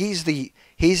 he's the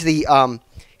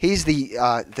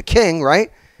king,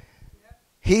 right?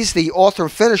 He's the author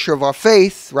and finisher of our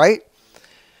faith, right?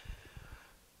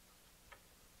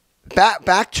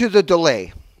 Back to the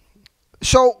delay.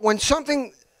 So when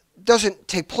something doesn't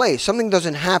take place, something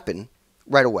doesn't happen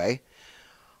right away,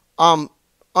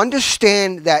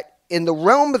 understand that in the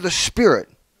realm of the Spirit,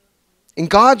 in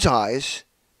God's eyes,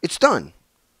 it's done.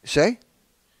 You see?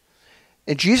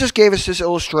 And Jesus gave us this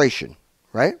illustration,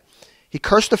 right? He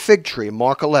cursed a fig tree in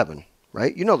Mark 11,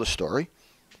 right? You know the story.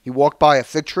 He walked by a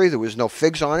fig tree. There was no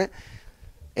figs on it.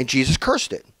 And Jesus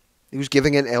cursed it. He was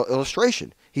giving an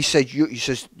illustration. He said,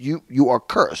 you are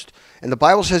cursed. And the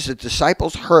Bible says the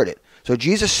disciples heard it. So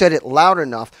Jesus said it loud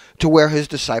enough to where his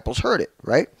disciples heard it,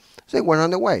 right? So they went on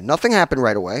their way. Nothing happened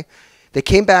right away. They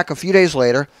came back a few days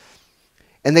later,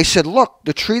 and they said, look,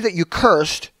 the tree that you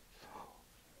cursed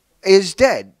is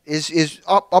dead, is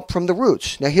up from the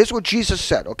roots. Now, here's what Jesus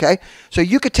said, okay? So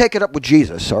you could take it up with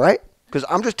Jesus, all right? Because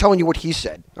I'm just telling you what he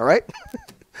said, all right?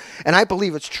 And I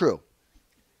believe it's true.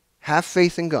 Have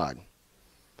faith in God.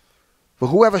 For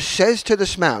whoever says to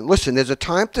this mountain, listen, there's a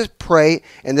time to pray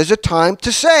and there's a time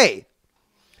to say.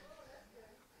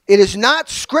 It is not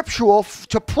scriptural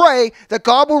to pray that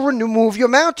God will remove your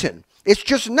mountain. It's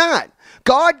just not.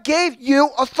 God gave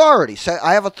you authority. Say,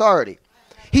 I have authority.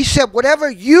 He said, whatever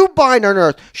you bind on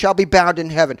earth shall be bound in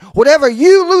heaven. Whatever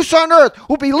you loose on earth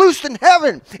will be loosed in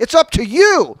heaven. It's up to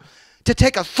you to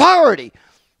take authority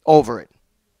over it.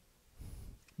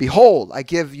 Behold, I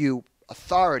give you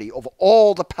authority over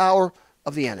all the power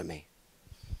of the enemy.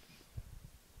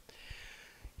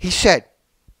 He said,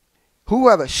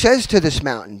 whoever says to this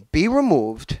mountain, be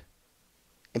removed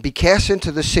and be cast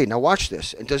into the sea. Now watch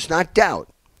this. And does not doubt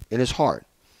in his heart,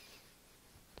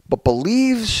 but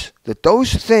believes that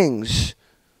those things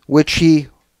which he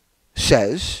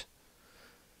says,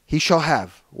 he shall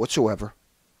have whatsoever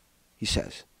he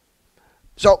says.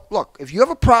 So look, if you have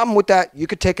a problem with that, you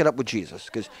could take it up with Jesus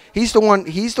because he's the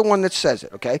one that says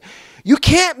it, okay? You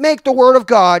can't make the word of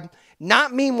God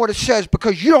not mean what it says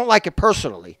because you don't like it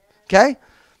personally, okay?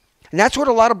 And that's what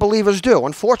a lot of believers do,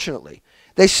 unfortunately.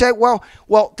 They say, well,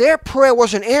 their prayer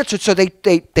wasn't answered, so they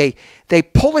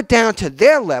pull it down to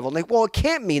their level. And well, it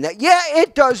can't mean that. Yeah,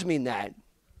 it does mean that.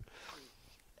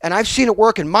 And I've seen it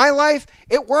work in my life.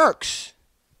 It works.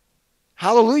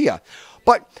 Hallelujah.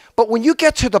 But when you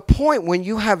get to the point when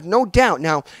you have no doubt,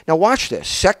 now watch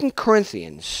this. 2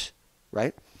 Corinthians,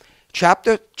 right?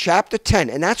 Chapter 10,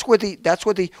 and that's where the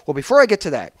well, before I get to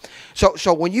that.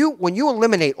 So when you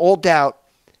eliminate all doubt,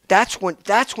 that's when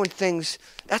things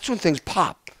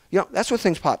pop. You know, that's when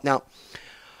things pop. Now,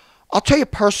 I'll tell you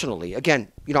personally,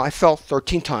 again, you know, I fell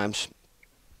 13 times.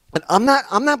 And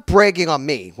I'm not bragging on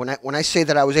me when I say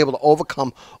that I was able to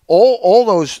overcome all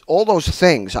those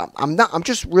things. I'm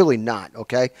just really not,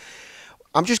 okay?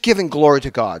 I'm just giving glory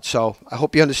to God. So I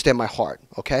hope you understand my heart,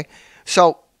 okay?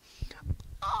 So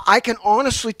I can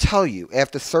honestly tell you,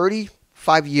 after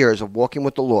 35 years of walking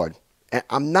with the Lord, and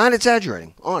I'm not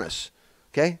exaggerating, honest,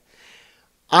 okay?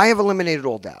 I have eliminated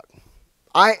all doubt.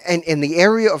 And in the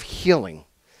area of healing,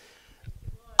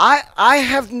 I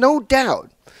have no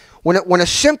doubt. When a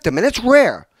symptom, and it's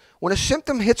rare, when a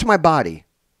symptom hits my body,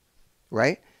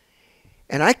 right,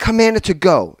 and I command it to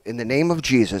go in the name of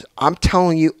Jesus, I'm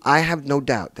telling you, I have no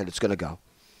doubt that it's going to go.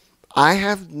 I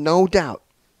have no doubt.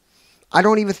 I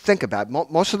don't even think about it.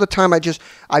 Most of the time,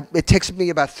 it takes me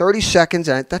about 30 seconds,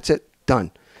 and that's it, done.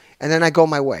 And then I go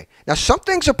my way. Now, some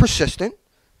things are persistent.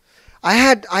 I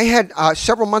had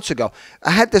several months ago, I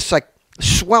had this like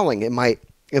swelling in my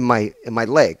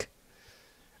leg.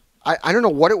 I don't know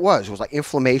what it was. It was like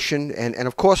inflammation, and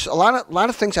of course a lot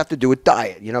of things have to do with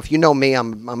diet. You know, if you know me,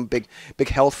 I'm a big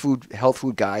health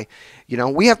food guy. You know,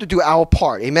 we have to do our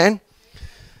part. Amen.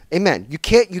 Amen. You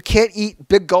can't eat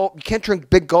big gulp. You can't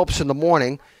drink big gulps in the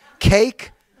morning,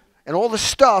 cake, and all this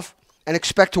stuff, and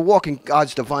expect to walk in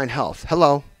God's divine health.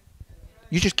 Hello,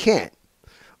 you just can't.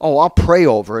 Oh, I'll pray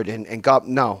over it, and God,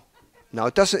 no,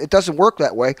 it doesn't work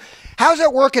that way. How's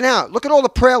that working out? Look at all the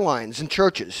prayer lines in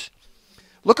churches.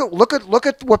 Look at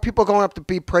what people are going up to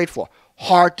be prayed for.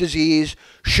 Heart disease,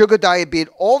 sugar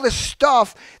diabetes, all this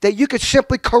stuff that you could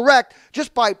simply correct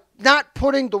just by not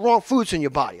putting the wrong foods in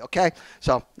your body, okay?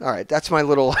 So, all right, that's my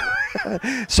little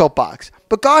soapbox.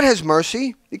 But God has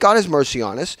mercy. God has mercy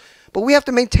on us. But we have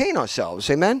to maintain ourselves,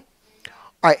 amen?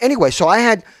 All right, anyway, so I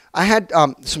had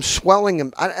some swelling,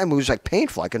 and it was like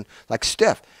painful, like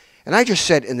stiff. And I just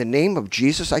said, in the name of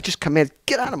Jesus, I just command,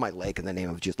 get out of my leg in the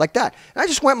name of Jesus, like that. And I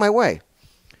just went my way.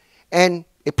 And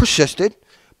it persisted,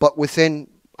 but within,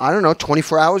 I don't know,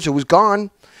 24 hours, it was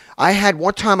gone. I had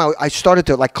one time I started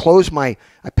to like I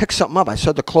picked something up. I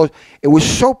started to close. It was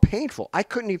so painful. I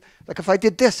couldn't even, like if I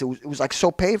did this, it was like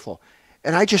so painful.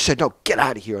 And I just said, no, get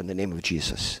out of here in the name of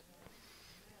Jesus.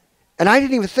 And I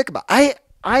didn't even think about it.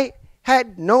 I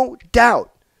had no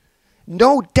doubt.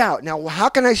 No doubt. Now, how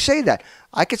can I say that?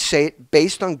 I could say it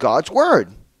based on God's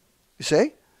word. You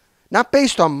see? Not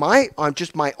based on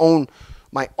just my own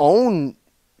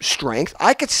strength.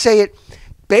 I could say it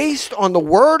based on the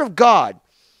word of God.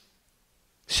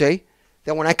 See?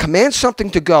 That when I command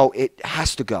something to go, it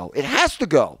has to go. It has to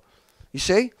go. You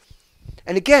see?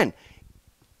 And again,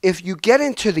 if you get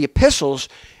into the epistles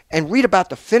and read about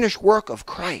the finished work of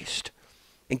Christ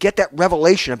and get that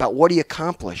revelation about what he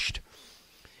accomplished,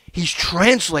 he's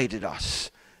translated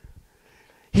us.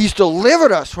 He's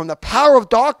delivered us from the power of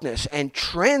darkness and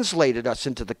translated us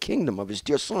into the kingdom of his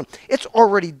dear Son. It's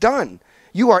already done.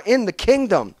 You are in the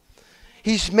kingdom.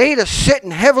 He's made us sit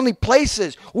in heavenly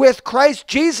places with Christ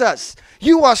Jesus.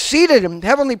 You are seated in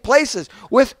heavenly places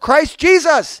with Christ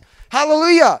Jesus.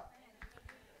 Hallelujah.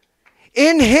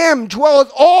 In him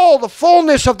dwelleth all the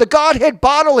fullness of the Godhead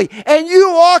bodily, and you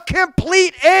are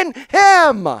complete in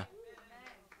him.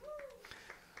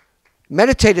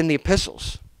 Meditate in the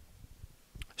epistles.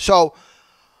 So,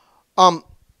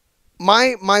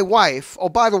 my wife, oh,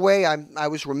 by the way, I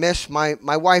was remiss. My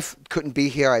wife couldn't be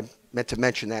here. I meant to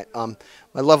mention that.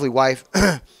 My lovely wife,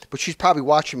 but she's probably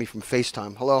watching me from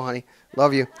FaceTime. Hello, honey.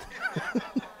 Love you.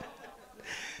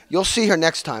 You'll see her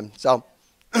next time. So,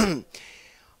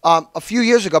 a few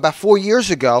years ago, about 4 years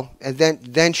ago, and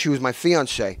then she was my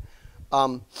fiance.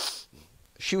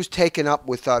 She was taken up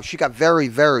with, she got very,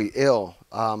 very ill,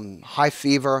 high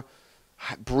fever,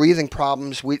 breathing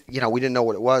problems. We didn't know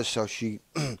what it was, so she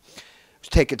was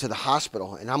taken to the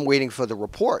hospital, and I'm waiting for the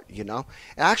report, you know.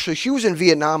 And actually, she was in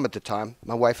Vietnam at the time.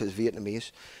 My wife is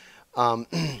Vietnamese.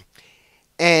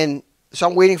 And so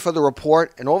I'm waiting for the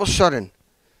report, and all of a sudden,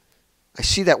 I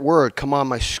see that word come on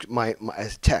my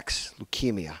text,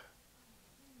 leukemia.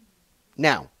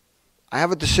 Now, I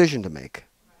have a decision to make.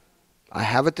 I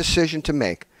have a decision to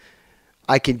make.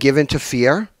 I can give in to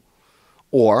fear,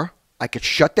 or I could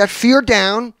shut that fear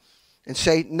down and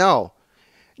say no.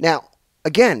 Now,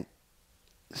 again,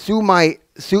 through my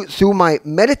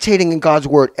meditating in God's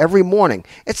word every morning,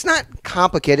 it's not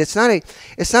complicated. It's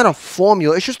not a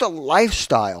formula. It's just a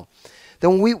lifestyle.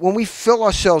 Then when we fill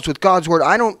ourselves with God's word,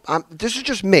 this is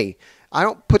just me. I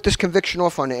don't put this conviction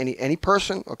off on any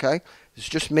person. Okay, it's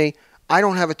just me. I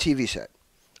don't have a TV set.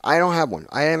 I don't have one.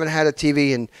 I haven't had a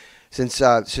TV since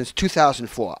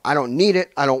 2004. I don't need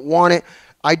it. I don't want it.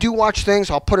 I do watch things.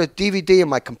 I'll put a DVD in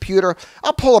my computer.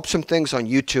 I'll pull up some things on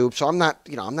YouTube. So I'm not,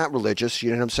 I'm not religious.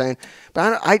 You know what I'm saying?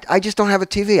 But I just don't have a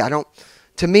TV.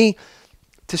 To me,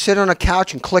 to sit on a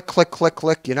couch and click,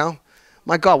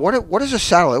 my God, what is a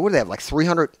satellite? What do they have, like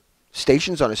 300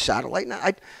 stations on a satellite now?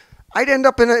 I'd end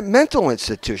up in a mental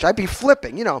institution. I'd be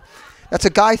flipping, That's a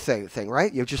guy thing,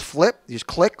 right? You just flip. You just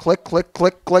click.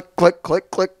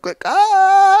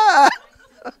 Ah!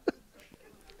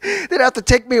 They'd have to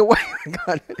take me away.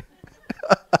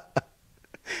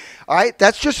 All right,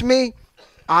 that's just me.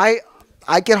 I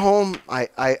get home.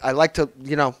 I like to,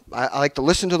 I like to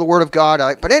listen to the Word of God.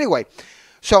 But anyway,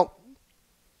 so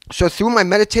through my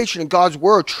meditation in God's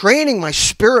Word, training my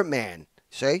spirit man,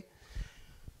 see,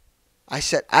 I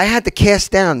said I had to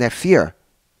cast down that fear,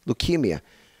 leukemia.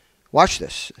 Watch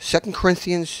this, 2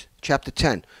 Corinthians chapter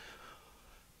 10.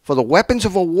 For the weapons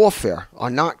of our warfare are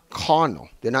not carnal,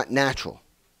 they're not natural,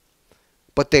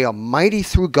 but they are mighty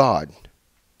through God.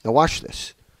 Now watch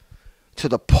this. To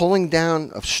the pulling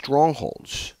down of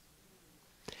strongholds,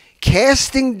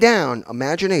 casting down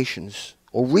imaginations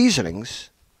or reasonings,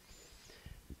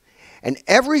 and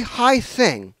every high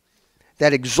thing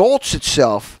that exalts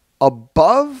itself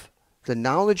above the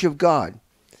knowledge of God,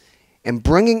 and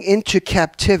bringing into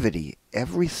captivity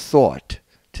every thought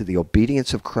to the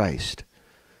obedience of Christ.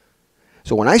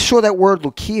 So when I saw that word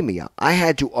leukemia, I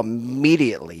had to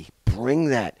immediately bring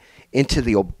that into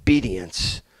the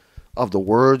obedience of the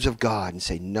words of God and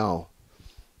say, no,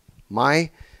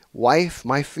 my wife,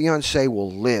 my fiance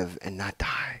will live and not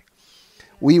die.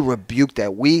 We rebuke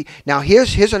that. Now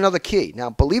here's another key. Now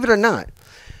believe it or not,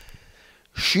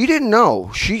 she didn't know.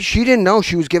 She didn't know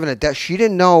she was given a death. She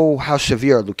didn't know how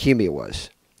severe leukemia was.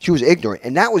 She was ignorant,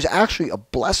 and that was actually a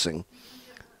blessing.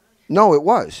 No, it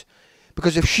was.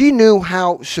 Because if she knew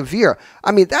how severe,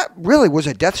 that really was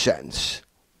a death sentence.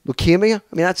 Leukemia,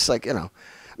 that's like,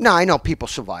 Now, I know people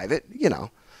survive it,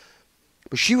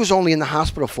 But she was only in the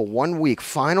hospital for 1 week.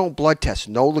 Final blood test,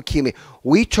 no leukemia.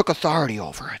 We took authority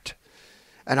over it.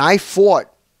 And I fought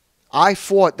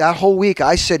that whole week.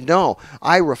 I said no.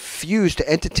 I refused to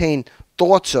entertain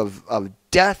thoughts of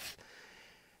death.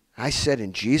 I said,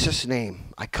 in Jesus'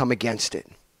 name, I come against it.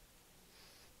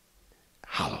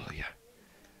 Hallelujah.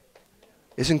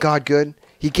 Isn't God good?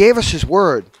 He gave us His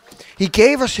Word. He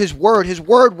gave us His Word. His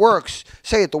Word works.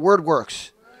 Say it, the Word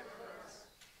works.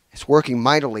 It's working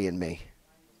mightily in me.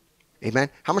 Amen.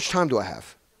 How much time do I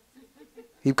have?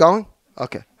 Keep going?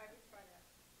 Okay.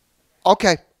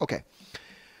 Okay.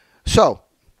 So,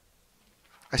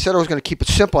 I said I was going to keep it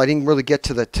simple. I didn't really get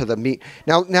to the meat.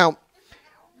 Now,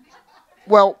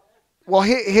 well,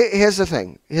 here's the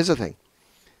thing.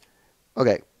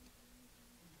 Okay.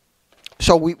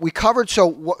 So we covered. So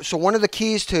one of the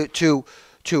keys to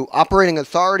operating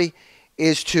authority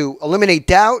is to eliminate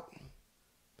doubt,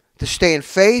 to stay in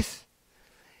faith,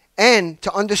 and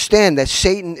to understand that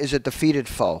Satan is a defeated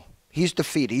foe. He's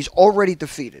defeated. He's already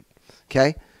defeated.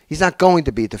 Okay. He's not going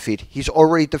to be defeated. He's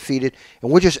already defeated, and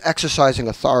we're just exercising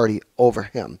authority over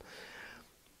him.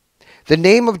 The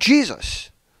name of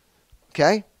Jesus.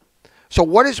 Okay? So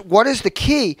what is the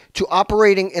key to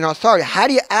operating in authority? How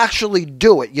do you actually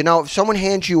do it? If someone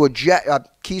hands you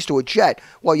keys to a jet,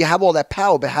 well, you have all that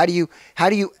power, but how do you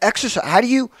exercise? How do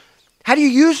you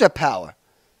use that power?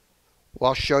 Well,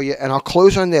 I'll show you, and I'll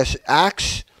close on this.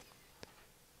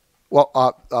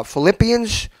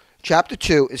 Philippians chapter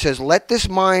 2, it says, let this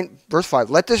mind, verse 5,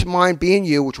 let this mind be in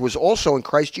you, which was also in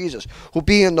Christ Jesus, who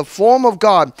being in the form of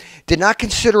God, did not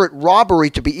consider it robbery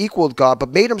to be equal with God, but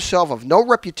made himself of no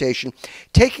reputation,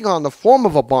 taking on the form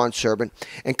of a bondservant,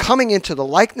 and coming into the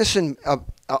likeness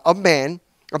of men,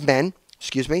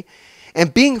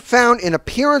 and being found in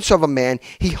appearance of a man,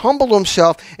 he humbled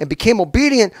himself and became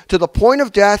obedient to the point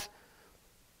of death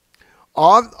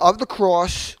of the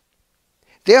cross.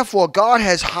 Therefore, God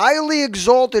has highly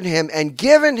exalted him and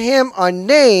given him a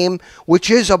name which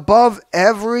is above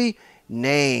every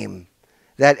name,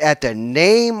 that at the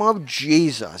name of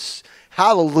Jesus,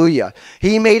 hallelujah,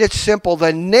 he made it simple,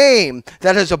 the name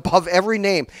that is above every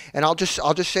name. And I'll just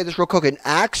say this real quick. In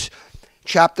Acts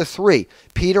chapter 3,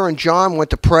 Peter and John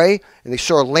went to pray, and they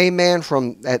saw a lame man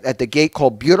at the gate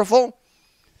called Beautiful.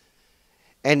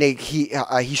 And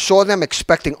he saw them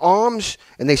expecting alms,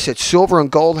 and they said, silver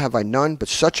and gold have I none, but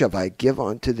such have I give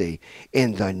unto thee.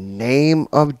 In the name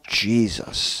of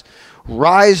Jesus,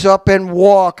 rise up and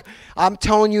walk. I'm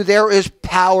telling you, there is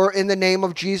power in the name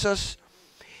of Jesus.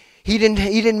 He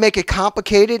didn't make it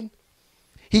complicated.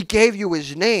 He gave you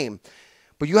his name.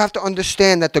 But you have to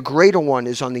understand that the greater one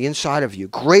is on the inside of you.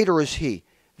 Greater is he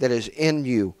that is in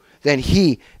you than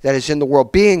he that is in the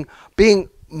world. Being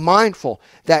mindful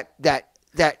that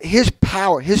that his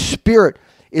power, his spirit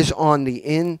is on the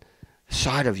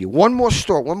inside of you. One more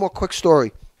story, one more quick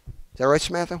story. Is that right,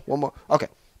 Samantha? One more? Okay.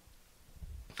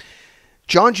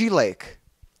 John G. Lake.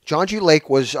 John G. Lake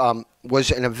was an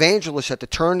evangelist at the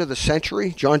turn of the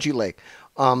century. John G. Lake.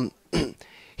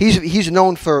 He's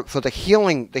known for the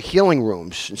healing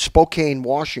rooms in Spokane,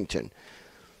 Washington.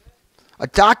 A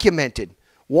documented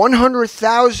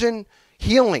 100,000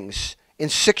 healings in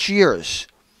 6 years.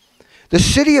 The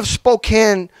city of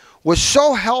Spokane was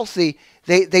so healthy,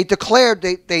 they declared,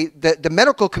 the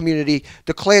medical community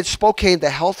declared Spokane the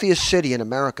healthiest city in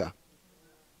America.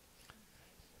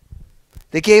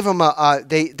 They gave him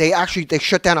they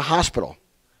shut down a hospital.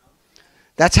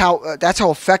 That's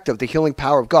how effective the healing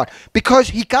power of God. Because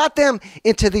he got them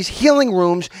into these healing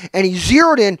rooms, and he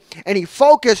zeroed in, and he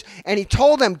focused, and he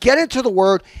told them, get into the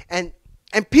Word, and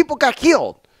people got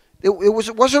healed. It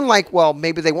wasn't like, well,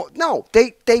 maybe they won't. No,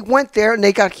 they went there and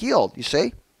they got healed, you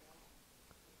see.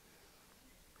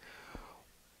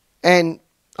 And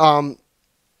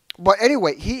but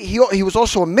anyway, he was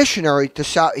also a missionary to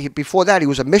South. Before that, he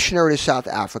was a missionary to South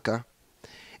Africa,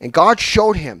 and God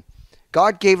showed him.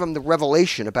 God gave him the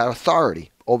revelation about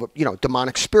authority over,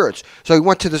 demonic spirits. So he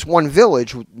went to this one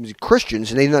village with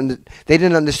Christians, and they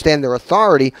didn't understand their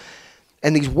authority,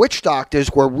 and these witch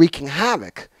doctors were wreaking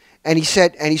havoc. And he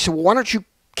said, well, why don't you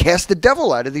cast the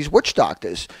devil out of these witch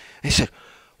doctors? And he said,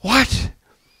 what?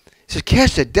 He said,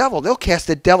 cast the devil? They'll cast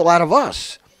the devil out of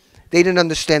us. They didn't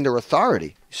understand their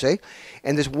authority, you see?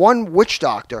 And this one witch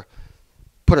doctor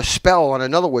put a spell on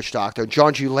another witch doctor.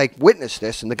 John G. Lake witnessed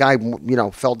this, and the guy,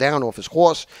 fell down off his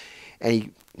horse,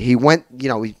 and he went,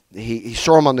 he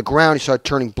saw him on the ground. He started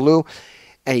turning blue,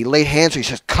 and he laid hands on him. He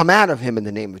says, come out of him in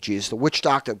the name of Jesus. The witch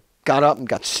doctor got up and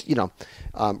got,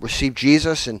 received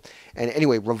Jesus, and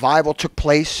anyway, revival took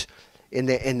place in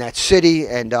that city,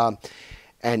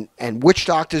 and witch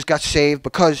doctors got saved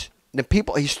because the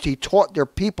people he taught the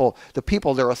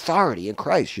people their authority in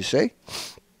Christ. You see,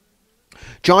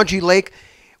 John G. Lake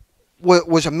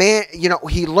was a man.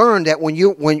 He learned that when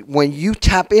you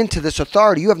tap into this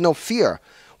authority, you have no fear.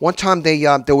 One time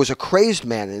there was a crazed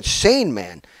man, an insane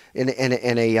man,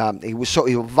 he was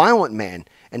a violent man.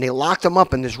 And they locked him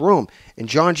up in this room. And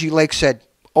John G. Lake said,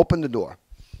 open the door.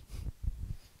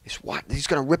 He said, what? He's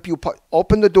going to rip you apart.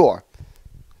 Open the door.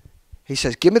 He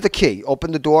says, give me the key.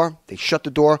 Open the door. They shut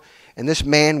the door. And this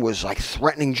man was like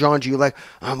threatening John G. Lake.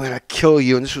 I'm going to kill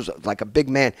you. And this was like a big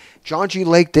man. John G.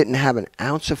 Lake didn't have an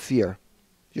ounce of fear.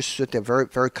 Just sit there very,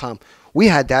 very calm. We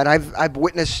had that. I've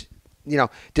witnessed, I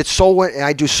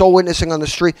do soul witnessing on the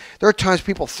street. There are times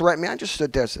people threaten me. I just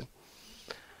stood there and said,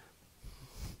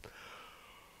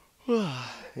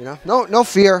 no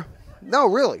fear. No,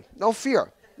 really, no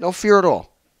fear. No fear at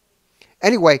all.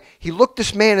 Anyway, he looked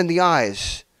this man in the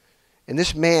eyes, and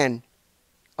this man,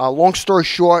 long story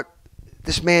short,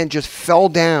 this man just fell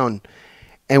down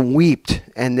and wept,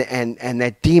 and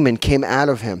that demon came out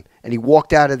of him, and he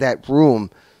walked out of that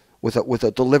room with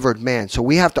a delivered man. So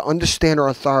we have to understand our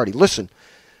authority. Listen,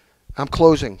 I'm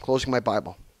closing my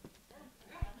Bible.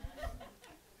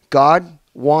 God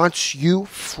wants you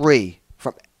free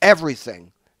from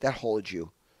everything that holds you,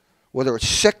 whether it's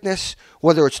sickness,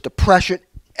 whether it's depression,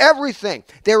 everything.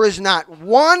 There is not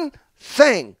one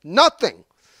thing, nothing,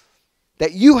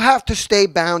 that you have to stay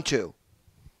bound to.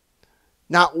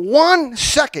 Not 1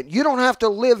 second. You don't have to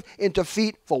live in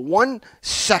defeat for 1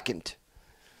 second.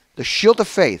 The shield of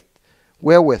faith,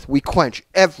 wherewith we quench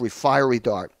every fiery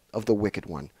dart of the wicked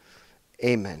one.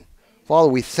 Amen. Father,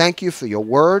 we thank you for your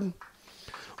word.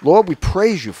 Lord, we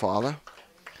praise you, Father.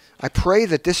 I pray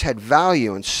that this had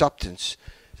value and substance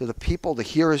to the people, the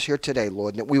hearers here today,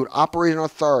 Lord, and that we would operate in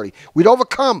authority. We'd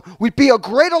overcome. We'd be a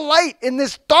greater light in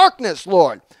this darkness,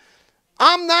 Lord.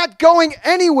 I'm not going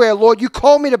anywhere, Lord. You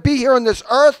called me to be here on this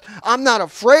earth. I'm not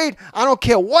afraid. I don't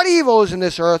care what evil is in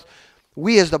this earth.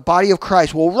 We as the body of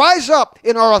Christ will rise up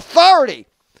in our authority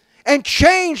and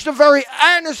change the very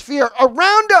atmosphere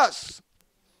around us.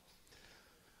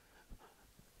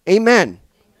 Amen.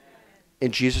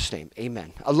 In Jesus' name,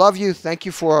 amen. I love you. Thank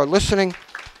you for listening.